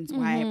of reasons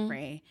why I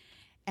pray,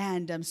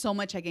 and so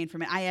much I gain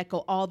from it. I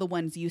echo all the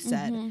ones you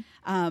said.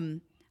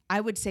 I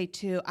would say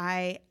too,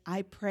 I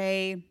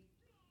pray.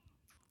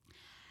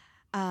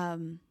 A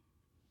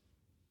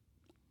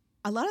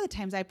lot of the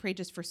times I pray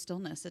just for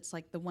stillness. It's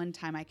like the one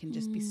time I can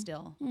just be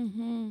still,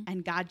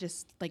 and God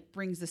just like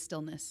brings the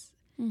stillness.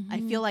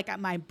 I feel like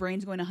my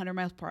brain's going 100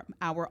 miles per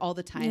hour all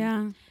the time.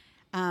 Yeah.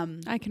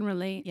 I can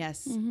relate.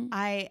 Yes.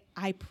 I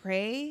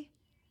pray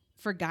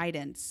for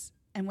guidance.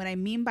 And what I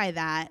mean by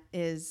that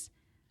is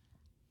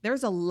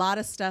there's a lot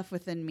of stuff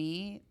within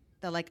me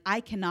that like I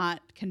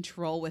cannot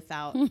control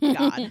without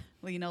God.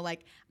 Well, you know,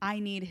 like I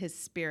need his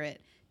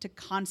spirit to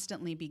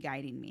constantly be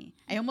guiding me.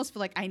 I almost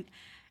feel like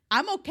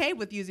I'm okay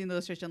with using the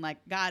illustration like,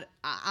 God,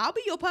 I'll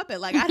be your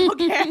puppet. Like, I don't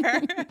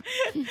care.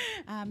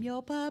 I'm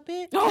your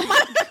puppet. Oh my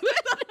God.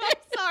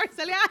 Sorry,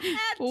 Celia. I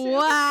had to.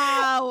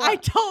 Wow. I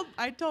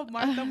told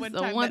Martha one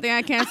time. The one thing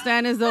I can't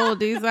stand is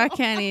oldies. I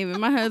can't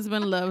even. My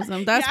husband loves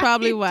them. That's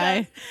probably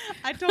why. Does.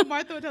 I told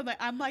Martha one time, like,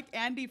 I'm like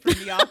Andy from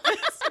The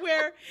Office,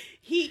 where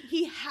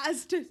he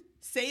has to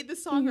say the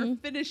song or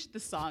finish the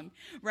song,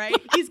 right?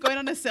 He's going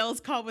on a sales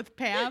call with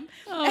Pam.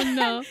 Oh,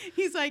 no.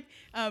 He's like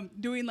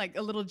doing like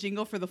a little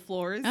jingle for the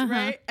floors,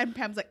 right? And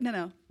Pam's like,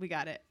 no, we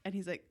got it. And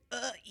he's like,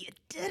 you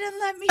didn't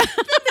let me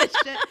finish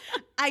it.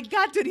 I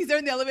got to it. He's there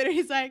in the elevator.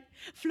 He's like,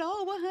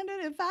 floor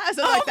 105.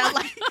 So like that,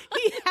 like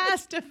he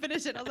has to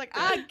finish it. I was like,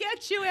 I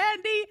get you,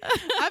 Andy.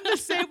 I'm the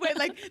same way.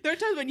 Like there are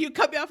times when you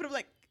cut me off and I'm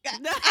like,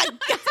 I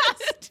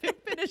got to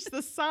finish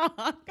the song.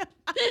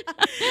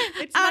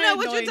 It's I don't know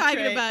what you're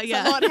talking about.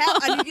 Yeah. So Lord,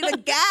 help. I need you to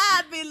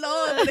guide me,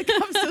 Lord, when it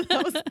comes to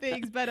those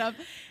things. But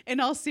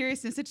in all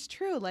seriousness, it's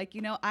true. Like,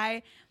 you know,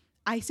 I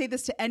say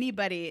this to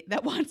anybody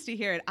that wants to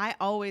hear it. I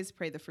always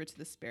pray the fruits of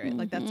the Spirit.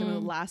 Like that's one of the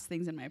last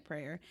things in my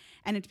prayer.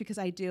 And it's because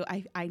I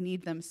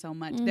need them so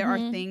much. There are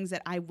things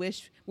that I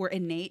wish were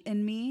innate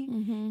in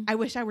me. I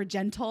wish I were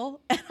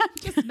gentle, and I'm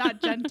just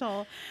not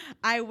gentle.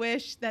 I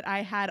wish that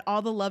I had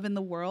all the love in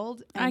the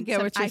world. And I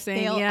get what you're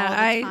saying. Fail Yeah,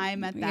 all the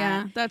time at that.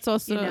 Yeah, that's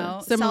also you know,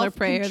 a similar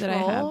prayer that I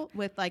have.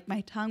 With like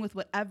my tongue, with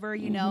whatever,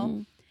 you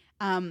know.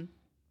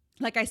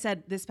 Like I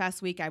said, this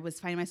past week, I was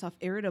finding myself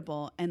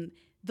irritable, and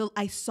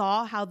I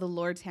saw how the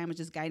Lord's hand was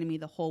just guiding me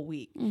the whole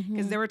week,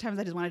 because there were times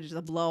I just wanted to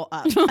just blow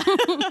up.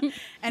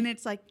 And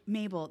it's like,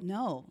 Mabel,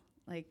 no,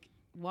 like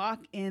walk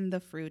in the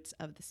fruits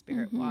of the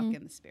Spirit, walk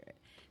in the Spirit.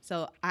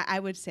 So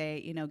I would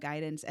say, you know,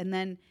 guidance. And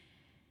then,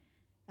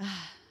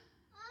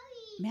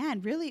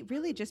 man, really,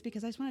 really just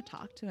because I just want to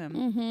talk to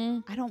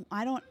him. I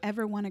don't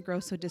ever want to grow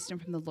so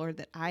distant from the Lord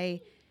that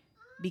I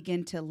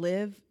begin to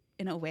live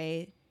in a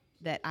way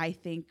that I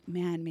think,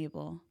 man,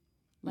 Mabel,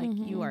 like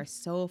you are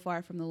so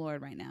far from the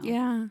Lord right now.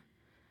 Yeah.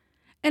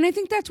 And I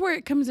think that's where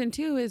it comes in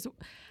too, is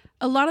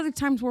a lot of the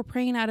times we're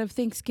praying out of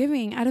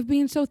thanksgiving, out of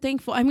being so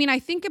thankful. I mean, I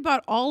think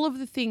about all of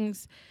the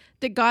things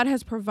that God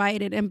has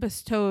provided and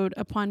bestowed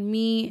upon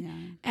me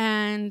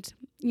and,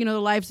 you know,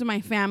 the lives of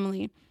my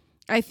family.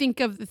 I think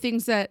of the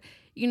things that,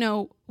 you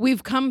know,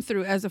 we've come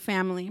through as a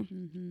family.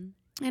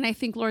 And I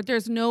think, Lord,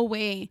 there's no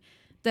way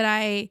that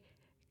I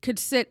could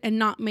sit and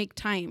not make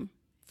time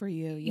for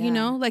you. You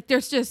know, like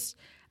there's just,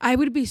 I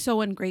would be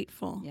so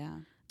ungrateful. Yeah.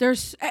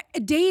 There's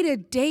day to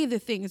day the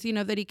things, you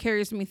know, that he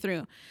carries me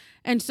through.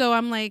 And so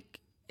I'm like,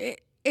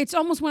 it's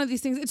almost one of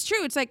these things. It's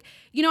true. It's like,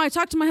 you know, I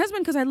talk to my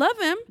husband because I love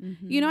him.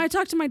 You know, I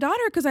talk to my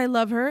daughter because I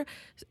love her.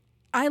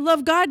 I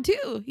love God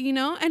too, you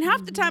know, and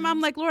half the time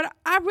I'm like, Lord,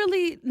 I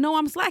really know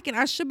I'm slacking.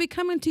 I should be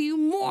coming to you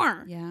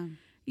more. Yeah.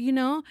 You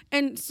know,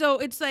 and so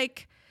it's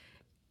like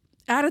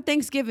out of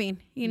Thanksgiving,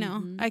 you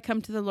know, I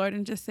come to the Lord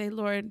and just say,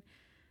 Lord,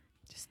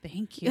 just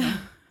thank you.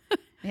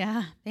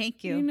 Yeah,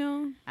 thank you. You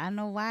know, I don't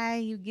know why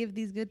you give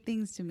these good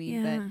things to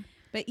me,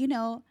 but you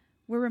know,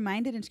 we're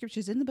reminded in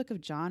scriptures in the book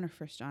of John or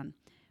First John,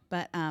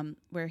 but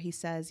where he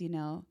says, you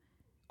know,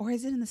 or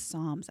is it in the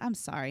Psalms? I'm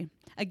sorry.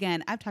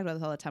 Again, I've talked about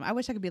this all the time. I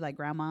wish I could be like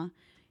grandma,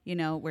 you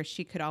know, where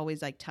she could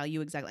always like tell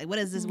you exactly, like, what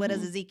is this? What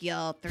does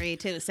Ezekiel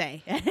 3:2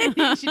 say?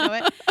 She know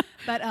it.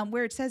 But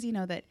where it says, you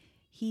know, that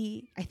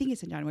I think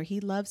it's in John, where he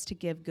loves to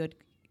give good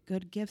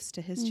good gifts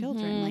to his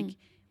children. Like,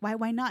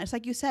 why not? It's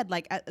like you said,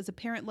 like as a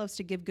parent loves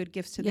to give good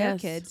gifts to their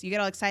kids. You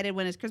get all excited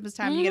when it's Christmas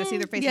time. You get to see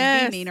their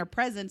faces beaming, or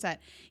presents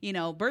at,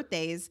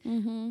 birthdays.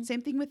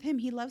 Same thing with him.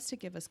 He loves to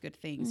give us good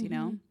things,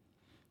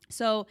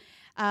 So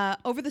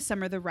over the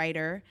summer, the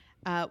writer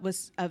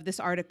was of this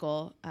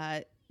article,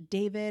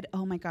 David.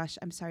 Oh my gosh,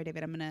 I'm sorry,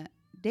 David.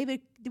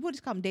 We'll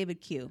just call him David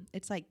Q.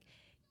 It's like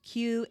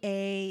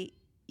Quaud,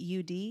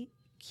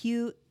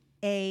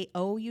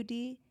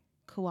 Quaoud,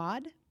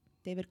 Quad,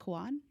 David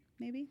Quad.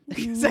 Maybe.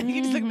 So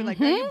you just look at me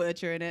like, are you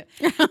butchering it?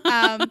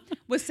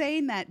 Was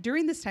saying that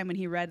during this time when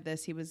he wrote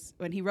this, he was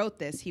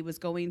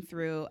going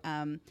through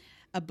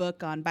a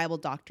book on Bible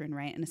doctrine,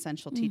 right? And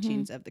essential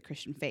teachings of the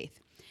Christian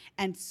faith.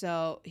 And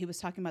so he was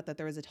talking about that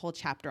there was a whole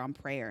chapter on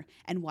prayer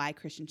and why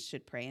Christians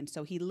should pray. And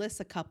so he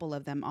lists a couple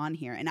of them on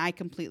here. And I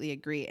completely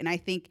agree. And I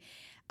think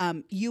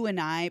you and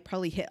I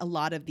probably hit a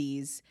lot of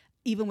these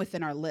even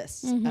within our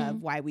lists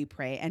of why we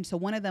pray. And so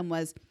one of them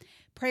was,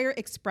 prayer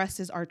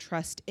expresses our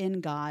trust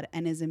in God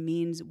and is a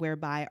means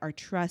whereby our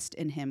trust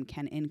in him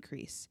can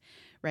increase,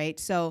 right?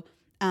 So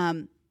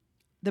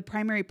the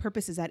primary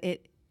purpose is that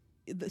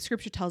the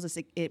scripture tells us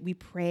we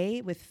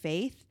pray with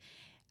faith,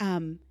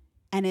 and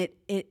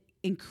it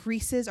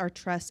increases our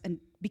trust, and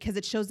because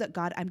it shows that,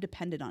 God, I'm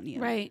dependent on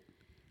you. Right.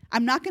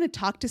 I'm not going to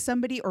talk to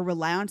somebody or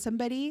rely on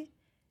somebody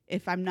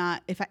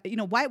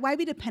why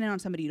be dependent on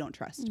somebody you don't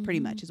trust,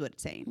 pretty much is what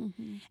it's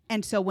saying.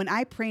 And so when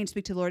I pray and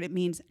speak to the Lord, it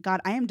means, God,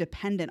 I am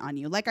dependent on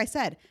you. Like I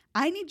said,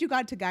 I need you,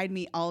 God, to guide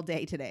me all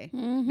day today,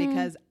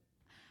 because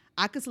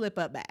I could slip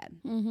up bad,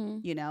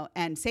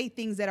 and say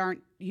things that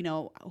aren't,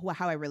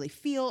 how I really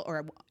feel,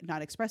 or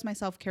not express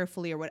myself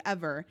carefully or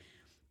whatever.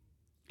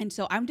 And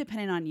so I'm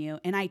dependent on you,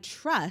 and I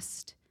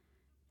trust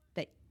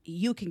that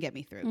you can get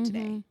me through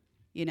today,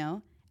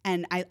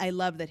 And I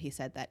love that he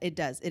said that. It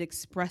does. It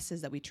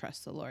expresses that we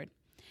trust the Lord.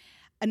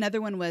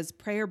 Another one was,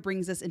 prayer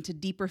brings us into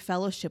deeper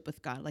fellowship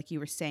with God, like you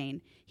were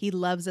saying. He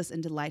loves us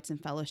and delights in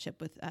fellowship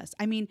with us.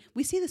 I mean,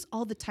 we see this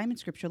all the time in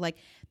Scripture. Like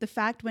the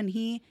fact when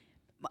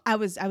I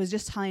was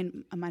just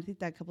telling, I think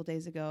that a couple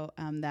days ago,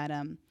 that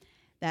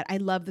I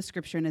love the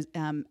Scripture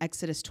in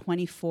Exodus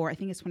 24, I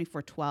think it's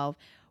 24:12,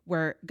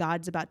 where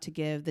God's about to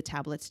give the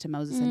tablets to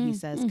Moses, and he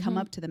says, come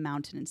up to the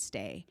mountain and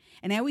stay.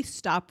 And I always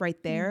stop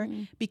right there,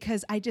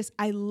 because I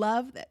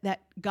love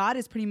that God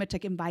is pretty much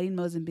like inviting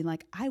Moses and being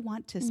like, I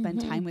want to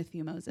spend time with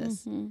you,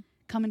 Moses.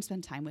 Come and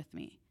spend time with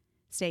me.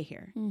 Stay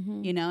here,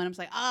 and I'm just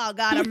like, oh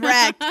God, I'm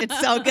wrecked. It's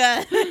so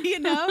good,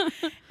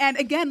 And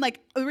again, like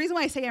the reason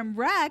why I say I'm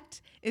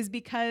wrecked is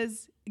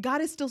because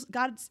God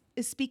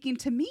is speaking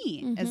to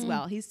me as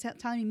well. He's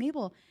telling me,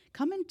 Mabel,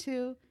 come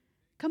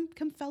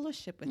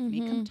fellowship with me,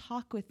 come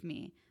talk with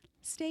me,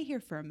 stay here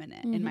for a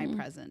minute in my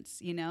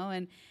presence,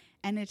 and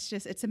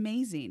it's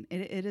amazing.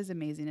 It is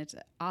amazing. It's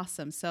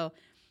awesome. So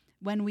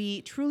when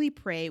we truly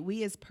pray,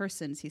 we as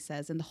persons, he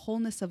says, in the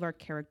wholeness of our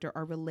character,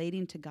 are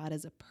relating to God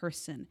as a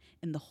person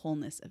in the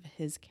wholeness of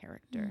his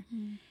character.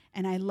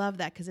 And I love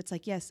that, because it's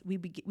like, yes,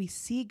 we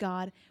see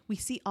God, we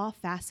see all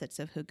facets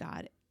of who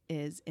God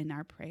is in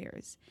our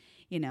prayers,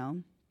 Now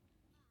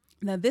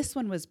this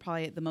one was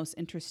probably the most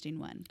interesting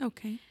one.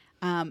 Okay.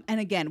 And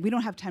again, we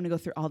don't have time to go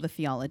through all the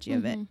theology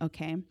of it,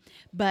 okay?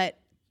 But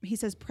he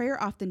says,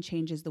 prayer often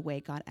changes the way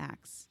God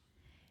acts.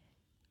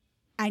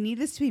 I need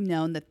this to be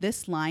known that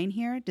this line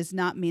here does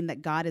not mean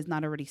that God is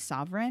not already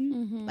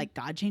sovereign. Like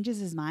God changes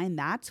his mind.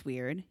 That's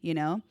weird,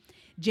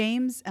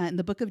 James, in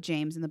the book of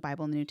James in the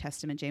Bible in the New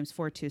Testament, James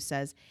 4:2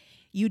 says,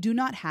 you do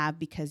not have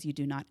because you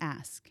do not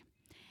ask.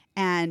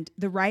 And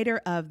the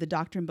writer of the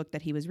doctrine book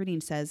that he was reading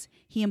says,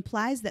 he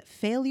implies that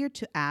failure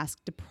to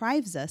ask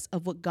deprives us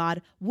of what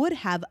God would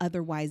have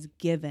otherwise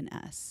given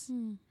us.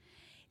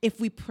 If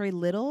we pray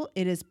little,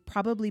 it is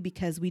probably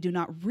because we do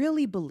not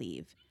really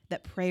believe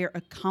that prayer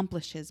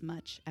accomplishes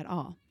much at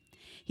all.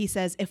 He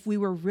says, if we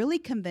were really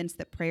convinced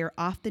that prayer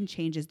often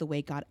changes the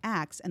way God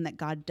acts and that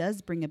God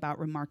does bring about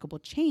remarkable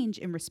change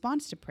in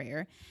response to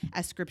prayer,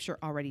 as Scripture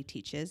already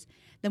teaches,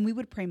 then we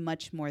would pray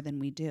much more than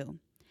we do.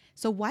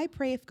 So why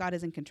pray if God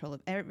is in control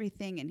of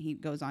everything? And he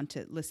goes on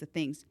to list the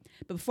things.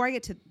 But before I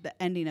get to the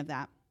ending of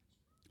that,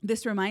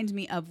 this reminds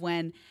me of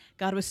when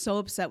God was so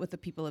upset with the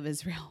people of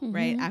Israel,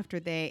 right? After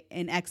they,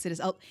 in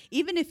Exodus,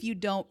 even if you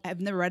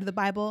have never read the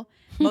Bible,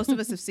 most of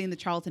us have seen the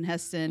Charlton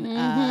Heston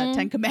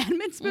 10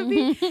 Commandments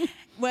movie,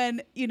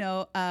 when,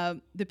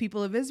 the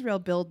people of Israel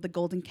build the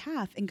golden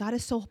calf, and God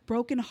is so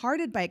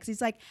brokenhearted by it, because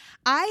he's like,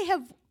 I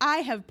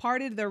have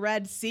parted the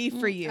Red Sea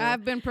for you.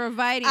 I've been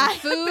providing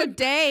food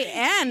day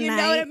and night. You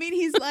know what I mean?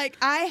 He's like,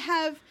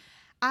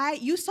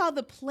 you saw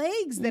the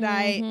plagues that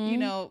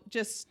I,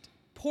 just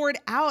poured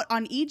out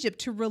on Egypt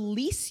to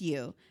release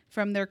you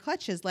from their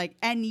clutches,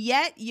 and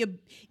yet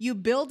you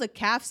build a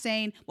calf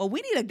saying, well,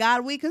 we need a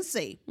God we can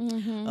see.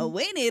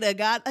 We need a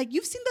God,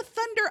 you've seen the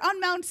thunder on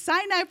Mount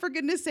Sinai, for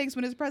goodness sakes,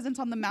 when his presence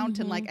on the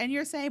mountain, like, and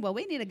you're saying, well,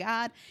 we need a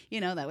God,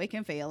 that we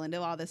can fail and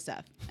do all this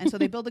stuff. And so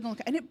they build a golden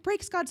calf, and it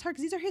breaks God's heart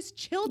because these are his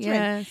children.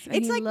 Yes,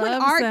 it's like when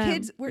our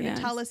kids were yes.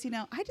 to tell us,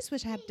 I just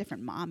wish I had a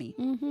different mommy.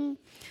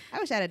 I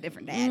wish I had a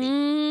different daddy.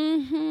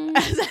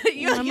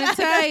 Let me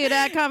tell you,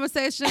 that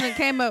conversation that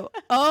came up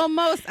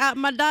almost out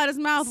my daughter's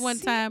mouth one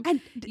time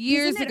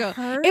years ago.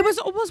 It was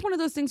almost one of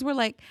those things where,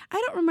 like,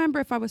 I don't remember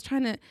if I was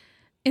trying to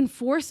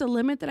enforce a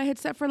limit that I had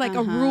set for, like,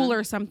 a rule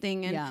or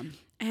something.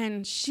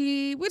 And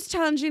she was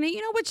challenging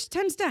it, which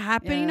tends to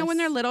happen, when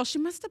they're little. She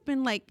must have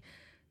been like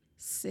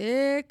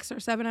 6 or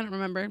 7, I don't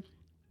remember.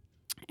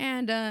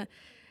 And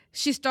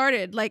she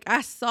started, like,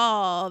 I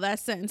saw that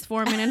sentence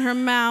forming in her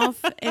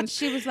mouth, and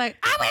she was like,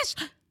 I wish.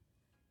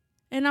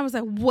 And I was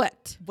like,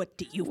 what? What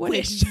do you what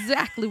wish?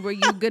 exactly were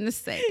you going to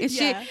say?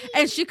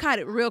 And she caught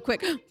it real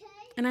quick.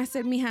 And I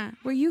said, Mija,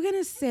 were you going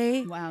to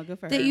say good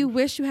for that her. you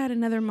wish you had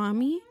another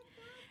mommy?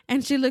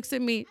 And she looks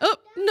at me, oh,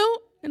 no.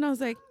 And I was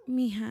like,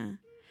 Mija,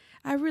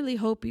 I really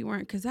hope you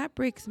weren't, because that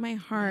breaks my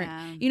heart.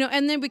 Yeah.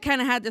 And then we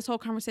kind of had this whole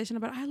conversation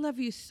about, I love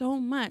you so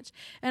much.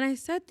 And I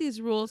set these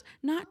rules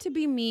not to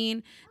be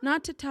mean,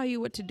 not to tell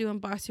you what to do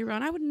and boss you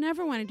around. I would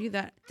never want to do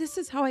that. This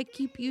is how I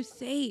keep you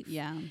safe.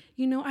 Yeah.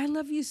 I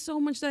love you so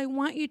much that I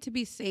want you to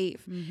be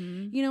safe.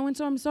 And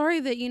so I'm sorry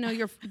that,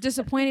 you're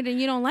disappointed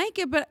and you don't like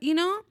it, but,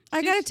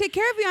 I got to take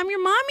care of you. I'm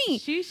your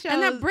mommy.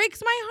 And that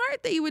breaks my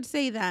heart that you would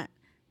say that.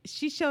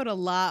 She showed a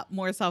lot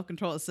more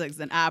self-control at 6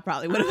 than I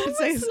probably would have been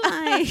saying.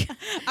 Like,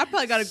 I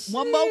probably got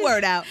one more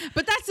word out.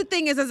 But that's the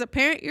thing is, as a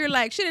parent, you're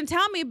like, she didn't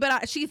tell me,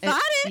 but she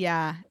thought it.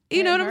 Yeah.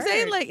 You know what I'm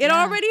saying? Like, it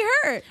already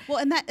hurt. Well,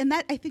 and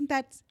that I think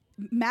that's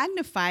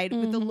magnified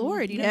with the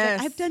Lord. Yes.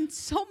 Like, I've done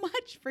so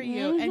much for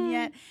you, and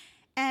yet,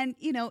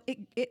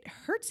 it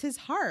hurts his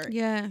heart.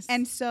 Yes.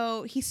 And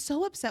so he's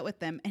so upset with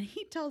them, and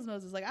he tells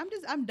Moses, like,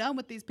 I'm done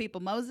with these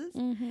people, Moses.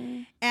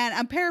 And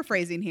I'm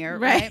paraphrasing here,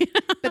 right?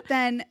 But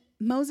then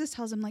Moses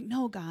tells him, like,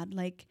 no, God,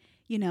 like,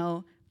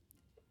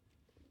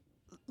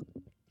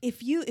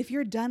 if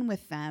you're done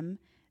with them,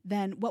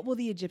 then what will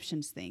the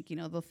Egyptians think?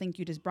 They'll think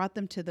you just brought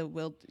them to the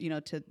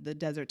to the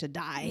desert to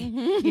die,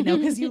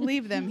 because you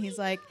leave them. He's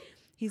like,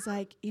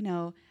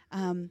 do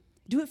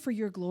it for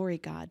your glory,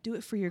 God. Do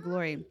it for your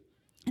glory.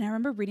 And I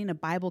remember reading a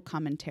Bible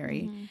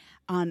commentary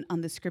on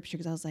the scripture,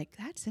 because I was like,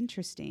 that's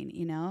interesting,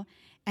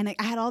 And I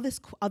had all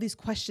these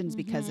questions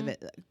because of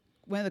it.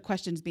 One of the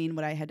questions being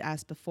what I had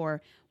asked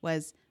before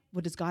was,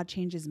 well, does God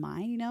change his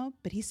mind,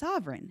 But he's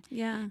sovereign.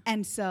 Yeah.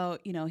 And so,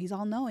 he's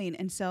all knowing.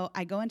 And so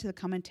I go into the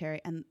commentary,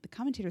 and the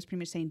commentator is pretty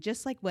much saying,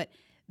 just like what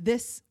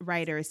this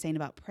writer is saying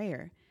about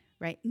prayer,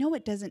 right? No,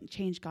 it doesn't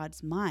change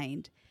God's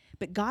mind.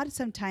 But God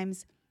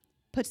sometimes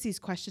puts these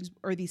questions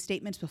or these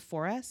statements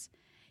before us.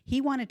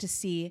 He wanted to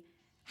see,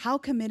 how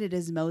committed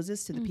is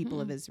Moses to the people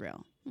of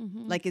Israel?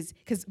 Like,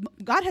 because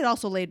God had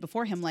also laid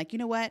before him, like, you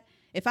know what?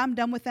 If I'm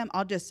done with them,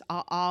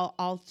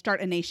 I'll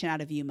start a nation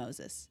out of you,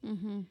 Moses.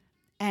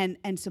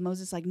 And so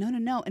Moses is like,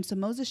 no. And so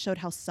Moses showed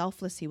how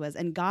selfless he was.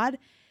 And God,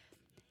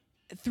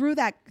 through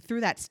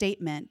that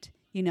statement,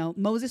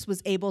 Moses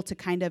was able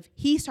to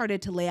he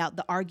started to lay out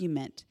the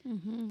argument.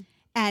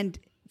 And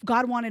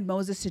God wanted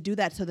Moses to do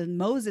that, so that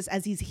Moses,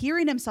 as he's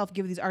hearing himself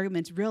give these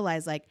arguments,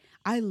 realized, like,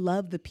 I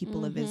love the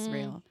people of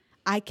Israel.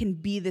 I can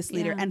be this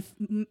leader. Yeah.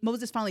 And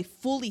Moses finally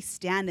fully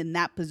stand in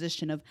that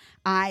position of,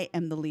 I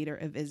am the leader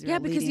of Israel. Yeah,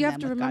 because you have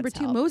to remember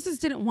too, Moses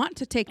didn't want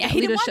to take that he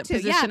didn't leadership want to,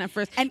 position yeah. at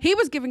first. And he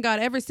was giving God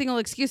every single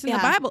excuse in the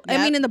Bible. Yep.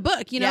 I mean, in the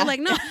book, Yeah. like,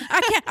 no,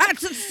 I can't, I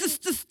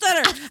just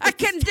stutter. I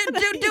can't do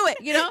it,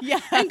 Yeah.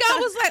 And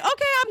God was like,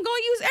 okay, I'm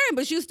going to use Aaron,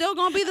 but you still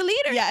going to be the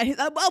leader. Yeah. And he's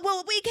like,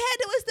 well, we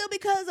can't do it still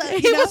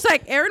because He was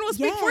like, Aaron will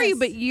speak for you, Yes.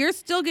 but you're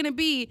still going to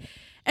be.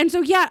 And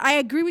so, yeah, I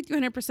agree with you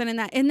 100% in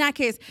that. In that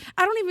case,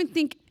 I don't even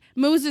think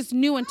Moses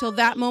knew until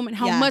that moment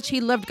how much he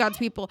loved God's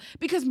people,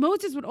 because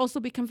Moses would also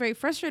become very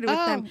frustrated with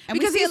them, and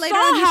because we see he it later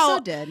saw on, he so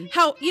did.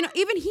 how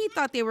even he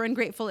thought they were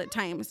ungrateful at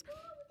times.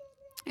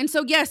 And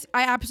so, yes,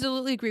 I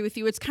absolutely agree with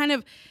you. It's kind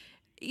of,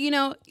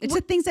 it's the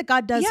things that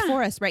God does Yeah.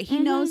 for us, right? He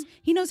knows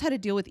how to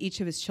deal with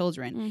each of his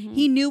children.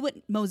 He knew what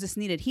Moses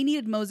needed. He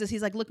needed Moses.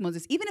 He's like, look,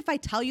 Moses, even if I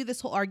tell you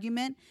this whole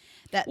argument,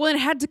 that well, it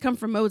had to come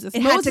from Moses.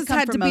 It had to Moses come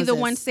had to from be the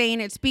Moses. one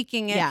saying it,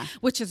 speaking it, Yeah.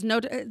 which is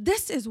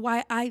this is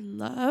why I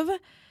love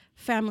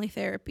family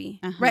therapy,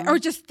 right? Or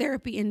just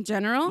therapy in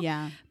general.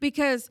 Yeah.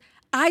 Because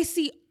I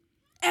see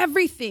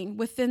everything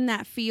within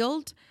that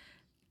field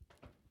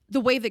the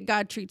way that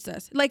God treats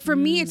us. Like, for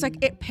me, it's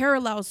like it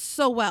parallels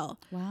so well.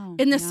 Wow.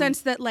 In the Yeah.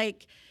 sense that,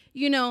 like,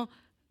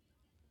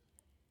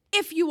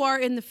 if you are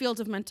in the field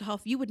of mental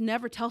health, you would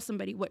never tell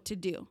somebody what to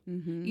do.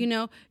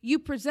 You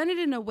present it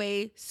in a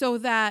way so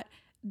that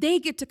they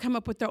get to come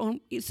up with their own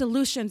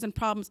solutions and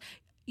problems.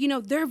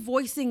 They're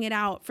voicing it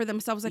out for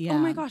themselves. Like, Yeah. oh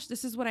my gosh,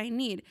 this is what I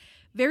need.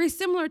 Very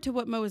similar to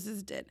what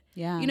Moses did.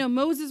 Yeah.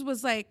 Moses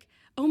was like,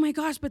 oh my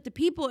gosh, but the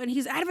people, and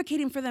he's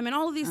advocating for them and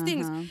all of these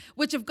things,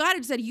 which if God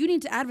had said, you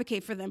need to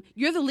advocate for them,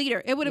 you're the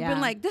leader, it would have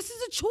been like, this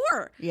is a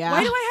chore. Yeah.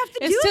 Why do I have to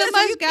do it's this? too Are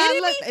much, you God.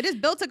 kidding Look, me? it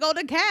just built a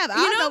golden calf. I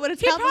don't know what it's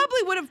He called.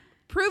 probably would have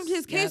proved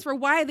his case for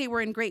why they were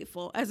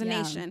ungrateful as a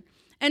nation.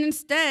 And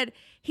instead,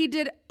 he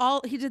did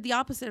the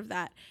opposite of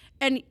that.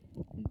 And,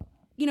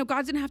 you know,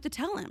 God didn't have to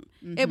tell him.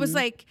 It was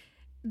like,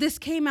 this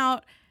came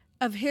out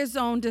of his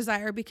own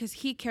desire because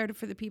he cared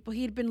for the people.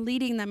 He had been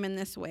leading them in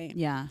this way.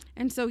 Yeah.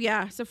 And so,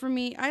 so for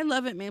me, I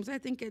love it, Mams. I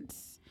think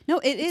it's... No,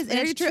 it is. And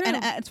it's true.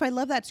 And that's why I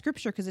love that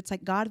scripture, because it's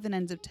like God then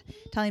ends up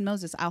telling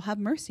Moses, I'll have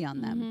mercy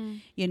on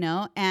them, you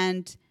know?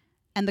 And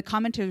the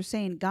commentator was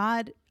saying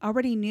God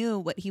already knew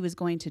what he was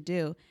going to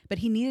do, but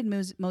he needed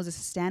Moses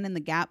to stand in the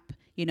gap,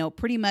 you know,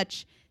 pretty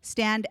much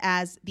stand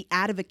as the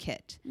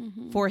advocate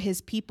for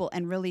his people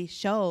and really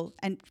show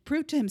and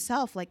prove to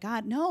himself, like,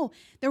 God, no,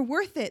 they're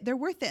worth it. They're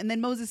worth it. And then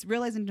Moses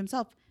realizing to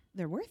himself,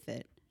 they're worth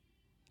it.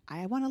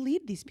 I want to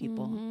lead these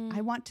people.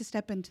 I want to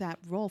step into that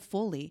role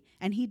fully.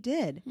 And he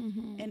did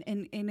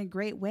in a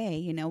great way,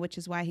 you know, which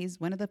is why he's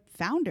one of the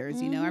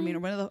founders, you know, I mean,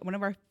 one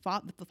of our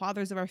the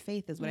fathers of our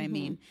faith is what I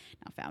mean.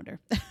 Not founder,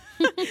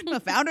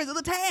 the founders of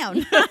the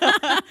town,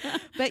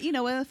 but you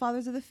know, one of the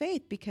fathers of the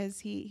faith,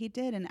 because he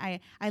did. And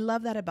I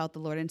love that about the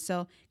Lord. And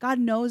so God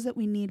knows that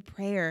we need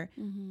prayer.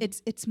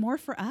 It's more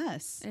for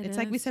us. It's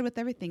like we said with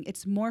everything,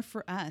 it's more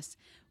for us.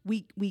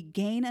 We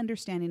gain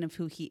understanding of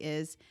who he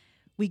is.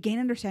 We gain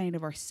understanding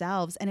of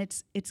ourselves, and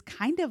it's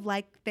kind of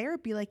like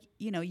therapy. Like,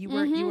 you know, you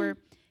were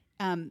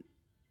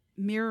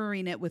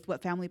mirroring it with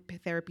what family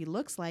therapy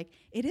looks like.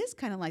 It is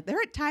kind of like, there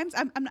are times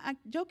I'm not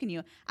joking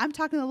you. I'm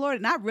talking to the Lord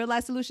and I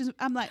realize solutions.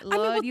 I'm like,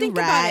 Lord, think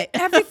about it.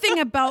 Everything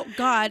about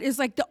God is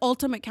like the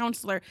ultimate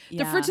counselor.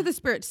 The fruits of the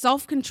Spirit,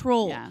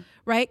 self-control,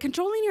 right?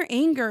 Controlling your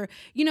anger.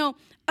 You know,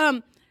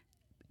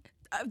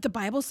 the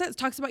Bible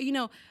talks about, you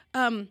know,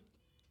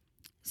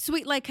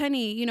 sweet like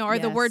honey, you know, are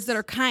the words that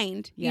are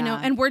kind, you know,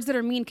 and words that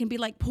are mean can be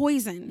like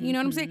poison. You know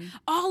what I'm saying?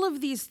 All of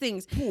these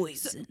things.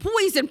 Poison.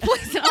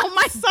 Oh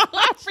my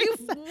gosh.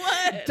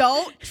 What?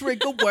 Don't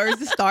trigger words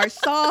to start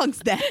songs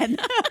then.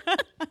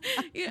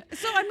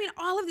 So, I mean,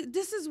 all of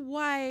this is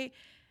why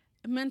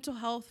mental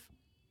health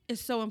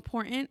is so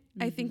important,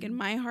 I think, in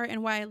my heart,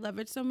 and why I love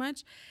it so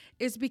much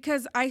is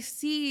because I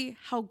see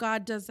how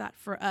God does that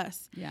for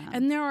us. Yeah.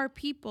 And there are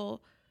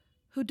people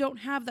who don't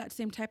have that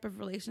same type of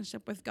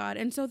relationship with God.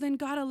 And so then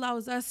God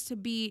allows us to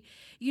be,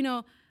 you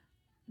know,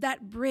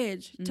 that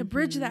bridge, to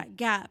bridge that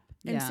gap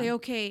and say,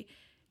 okay,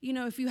 you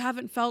know, if you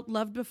haven't felt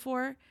loved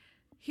before,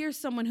 here's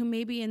someone who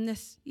maybe in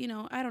this, you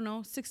know, I don't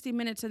know, 60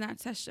 minutes in that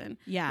session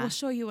will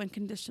show you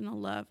unconditional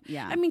love.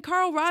 Yeah. I mean,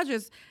 Carl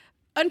Rogers,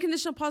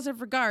 unconditional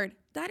positive regard.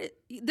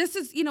 This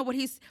is, you know,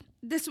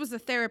 this was a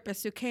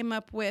therapist who came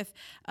up with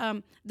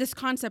this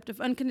concept of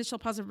unconditional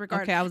positive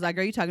regard. Okay, I was like,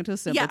 are you talking to a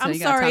simpleton? Yeah, I'm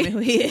sorry. Tell me who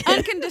he is.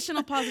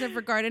 Unconditional positive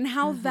regard, and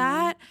how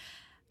that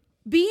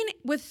being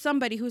with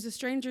somebody who's a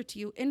stranger to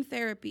you in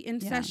therapy, in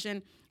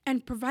session,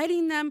 and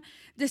providing them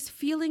this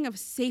feeling of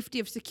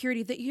safety, of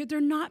security, that they're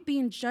not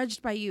being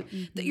judged by you,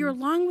 that you're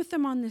along with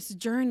them on this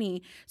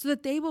journey, so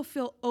that they will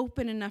feel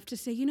open enough to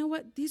say, you know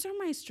what, these are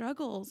my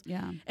struggles.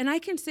 Yeah. And I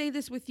can say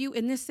this with you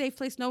in this safe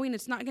place, knowing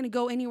it's not going to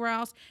go anywhere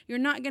else. You're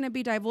not going to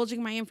be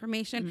divulging my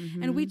information.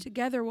 And we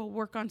together will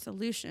work on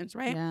solutions,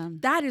 right? Yeah.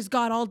 That is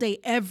God all day,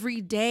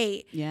 every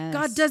day. Yes.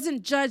 God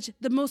doesn't judge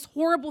the most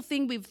horrible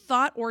thing we've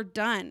thought or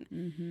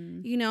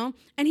done, you know?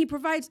 And he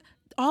provides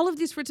all of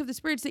these fruits of the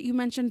spirits that you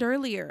mentioned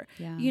earlier,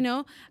 you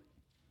know,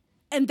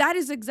 and that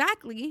is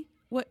exactly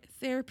what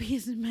therapy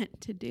is meant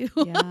to do.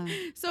 Yeah.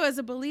 So as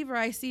a believer,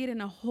 I see it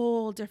in a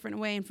whole different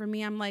way. And for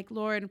me, I'm like,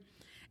 Lord,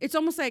 it's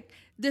almost like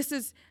this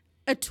is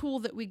a tool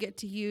that we get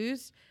to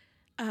use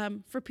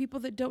for people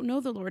that don't know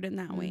the Lord in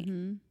that way.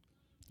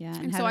 Yeah.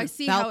 And so I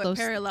see how it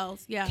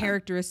parallels. Yeah.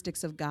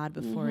 Characteristics of God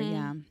before.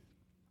 Yeah.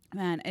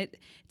 Man,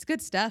 it's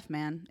good stuff,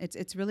 man.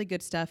 It's really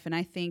good stuff. And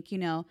I think, you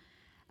know,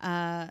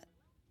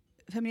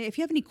 if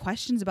you have any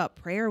questions about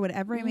prayer,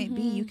 whatever it may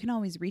be, you can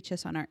always reach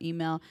us on our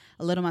email,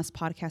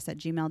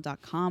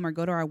 alittlemasspodcast@gmail.com, or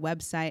go to our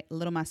website,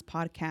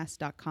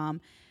 alittlemasspodcast.com,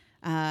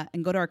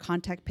 and go to our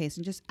contact page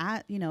and just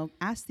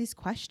ask these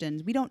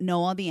questions. We don't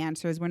know all the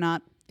answers. We're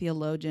not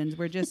theologians.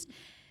 We're just,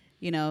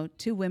 you know,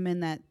 two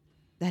women that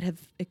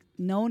have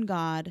known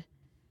God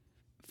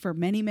for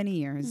many, many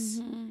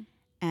years,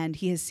 and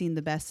he has seen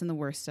the best and the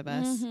worst of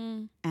us,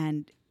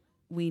 and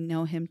we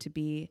know him to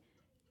be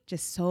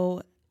just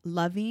so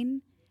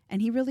loving.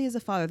 And he really is a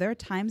father. There are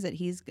times that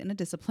he's going to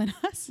discipline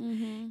us,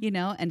 you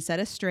know, and set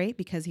us straight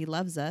because he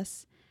loves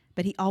us.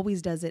 But he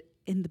always does it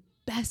in the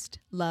best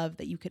love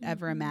that you could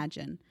ever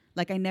imagine.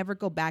 Like, I never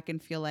go back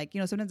and feel like, you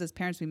know, sometimes as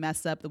parents we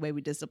mess up the way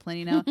we discipline,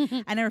 you know.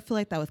 I never feel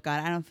like that with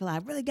God. I don't feel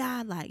like, really,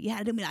 God, like, you had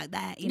to do me like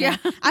that, you know.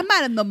 I'm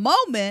not in the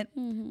moment,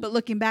 but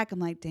looking back, I'm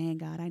like, dang,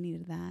 God, I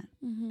needed that.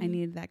 I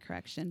needed that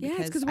correction.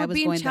 Yeah, because we're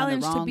being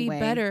challenged to be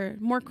better,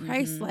 more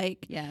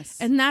Christ-like. Yes.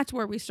 And that's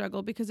where we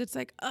struggle, because it's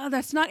like, oh,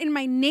 that's not in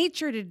my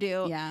nature to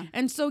do. Yeah.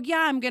 And so,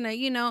 I'm going to,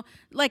 you know,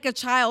 like a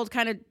child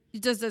kind of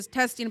does this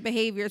testing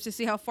behaviors to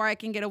see how far I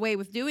can get away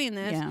with doing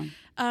this. Yeah.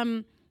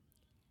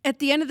 At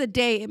the end of the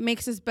day, it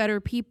makes us better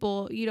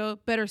people, you know,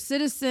 better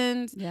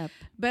citizens,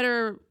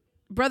 better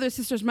brothers,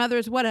 sisters,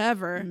 mothers,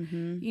 whatever,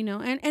 Mm-hmm. you know,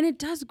 and it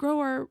does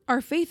grow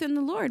our faith in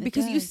the Lord,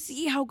 because you does.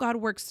 see how God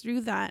works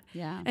through that.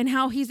 Yeah. And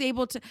how he's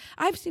able to,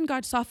 I've seen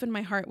God soften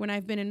my heart when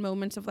I've been in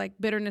moments of like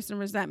bitterness and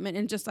resentment,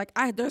 and just like,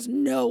 there's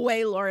no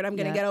way, Lord, I'm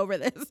going to Yep. get over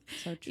this,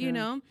 So true. you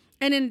know?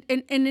 And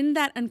in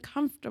that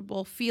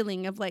uncomfortable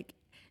feeling of like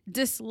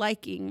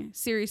disliking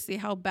seriously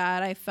how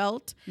bad I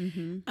felt,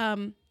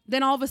 Mm-hmm.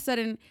 then all of a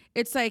sudden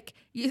it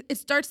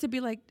starts to be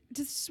like,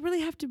 does this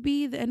really have to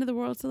be the end of the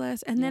world,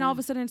 Celeste? And then Yeah. all of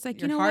a sudden it's like,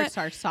 Your you know heart what?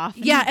 starts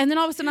softening. Yeah. And then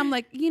all of a sudden I'm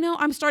like, you know,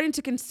 I'm starting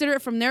to consider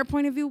it from their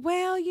point of view.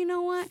 Well, you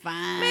know what?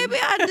 Fine. Maybe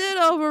I did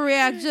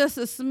overreact just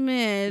a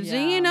smidge,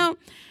 Yeah. you know,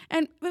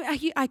 and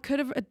I could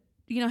have,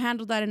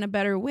 handled that in a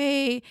better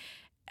way.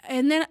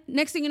 And then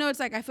next thing you know, it's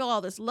like I feel all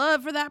this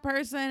love for that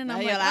person, and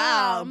I'm You're like, like,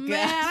 oh oh, man,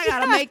 gosh. I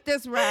gotta make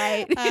this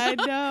right. I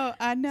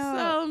know.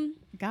 So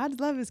God's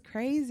love is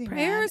crazy.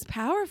 prayer man. is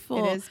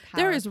powerful. It is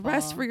There is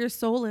rest powerful. for your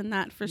soul in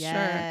that, for sure.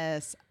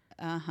 Yes.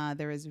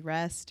 There is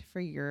rest for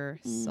your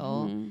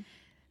soul. Mhm.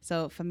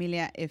 So,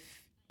 familia, if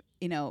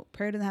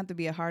prayer doesn't have to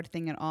be a hard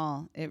thing at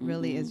all. It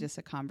really is just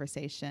a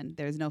conversation.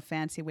 There's no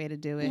fancy way to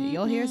do it.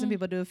 You'll hear some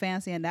people do it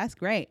fancy, and that's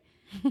great.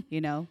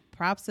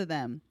 Props to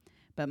them.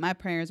 But my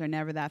prayers are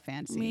never that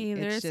fancy. Me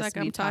either. It's just like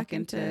me I'm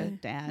talking to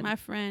Dad, my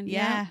friend.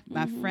 Yeah,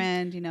 my Mhm.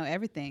 friend.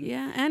 Everything.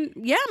 Yeah, and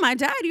my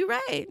dad. You're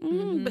right.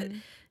 But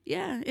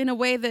yeah, in a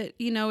way that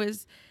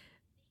is,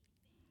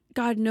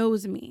 God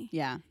knows me.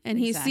 Yeah, And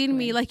he's seen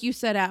me, exactly. like you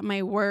said, at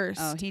my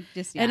worst. Oh, he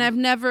just And I've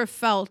never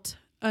felt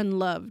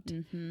unloved.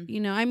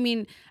 Mm-hmm. I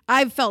mean,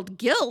 I've felt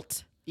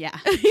guilt. Yeah.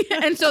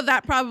 And so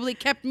that probably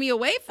kept me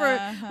away for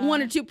Uh-huh.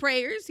 one or two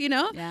prayers,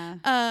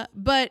 Yeah.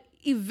 But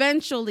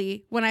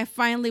eventually, when I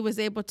finally was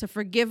able to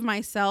forgive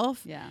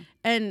myself Yeah.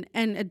 and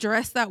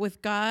address that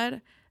with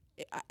God,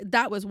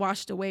 that was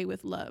washed away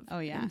with love. Oh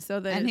yeah. And so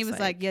then and he it's was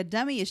like, "You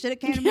dummy! You should have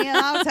came to me a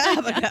long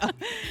time ago."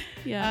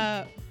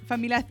 yeah.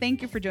 Familia,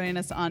 thank you for joining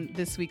us on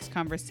this week's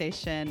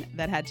conversation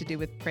that had to do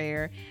with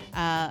prayer.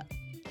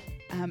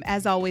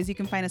 As always, you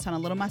can find us on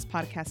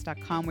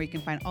alittlemasspodcast.com, where you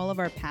can find all of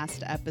our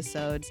past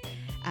episodes.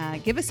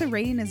 Give us a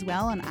rating as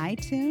well on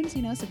iTunes,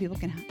 so people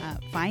can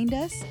find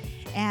us.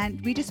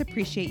 And we just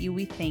appreciate you.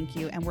 We thank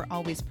you. And we're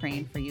always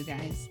praying for you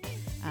guys.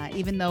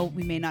 Even though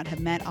we may not have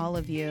met all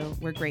of you,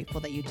 we're grateful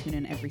that you tune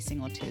in every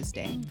single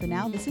Tuesday. For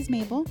now, this is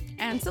Mabel.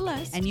 And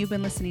Celeste. And you've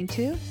been listening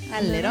to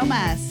A Little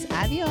Más.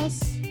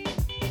 Adios.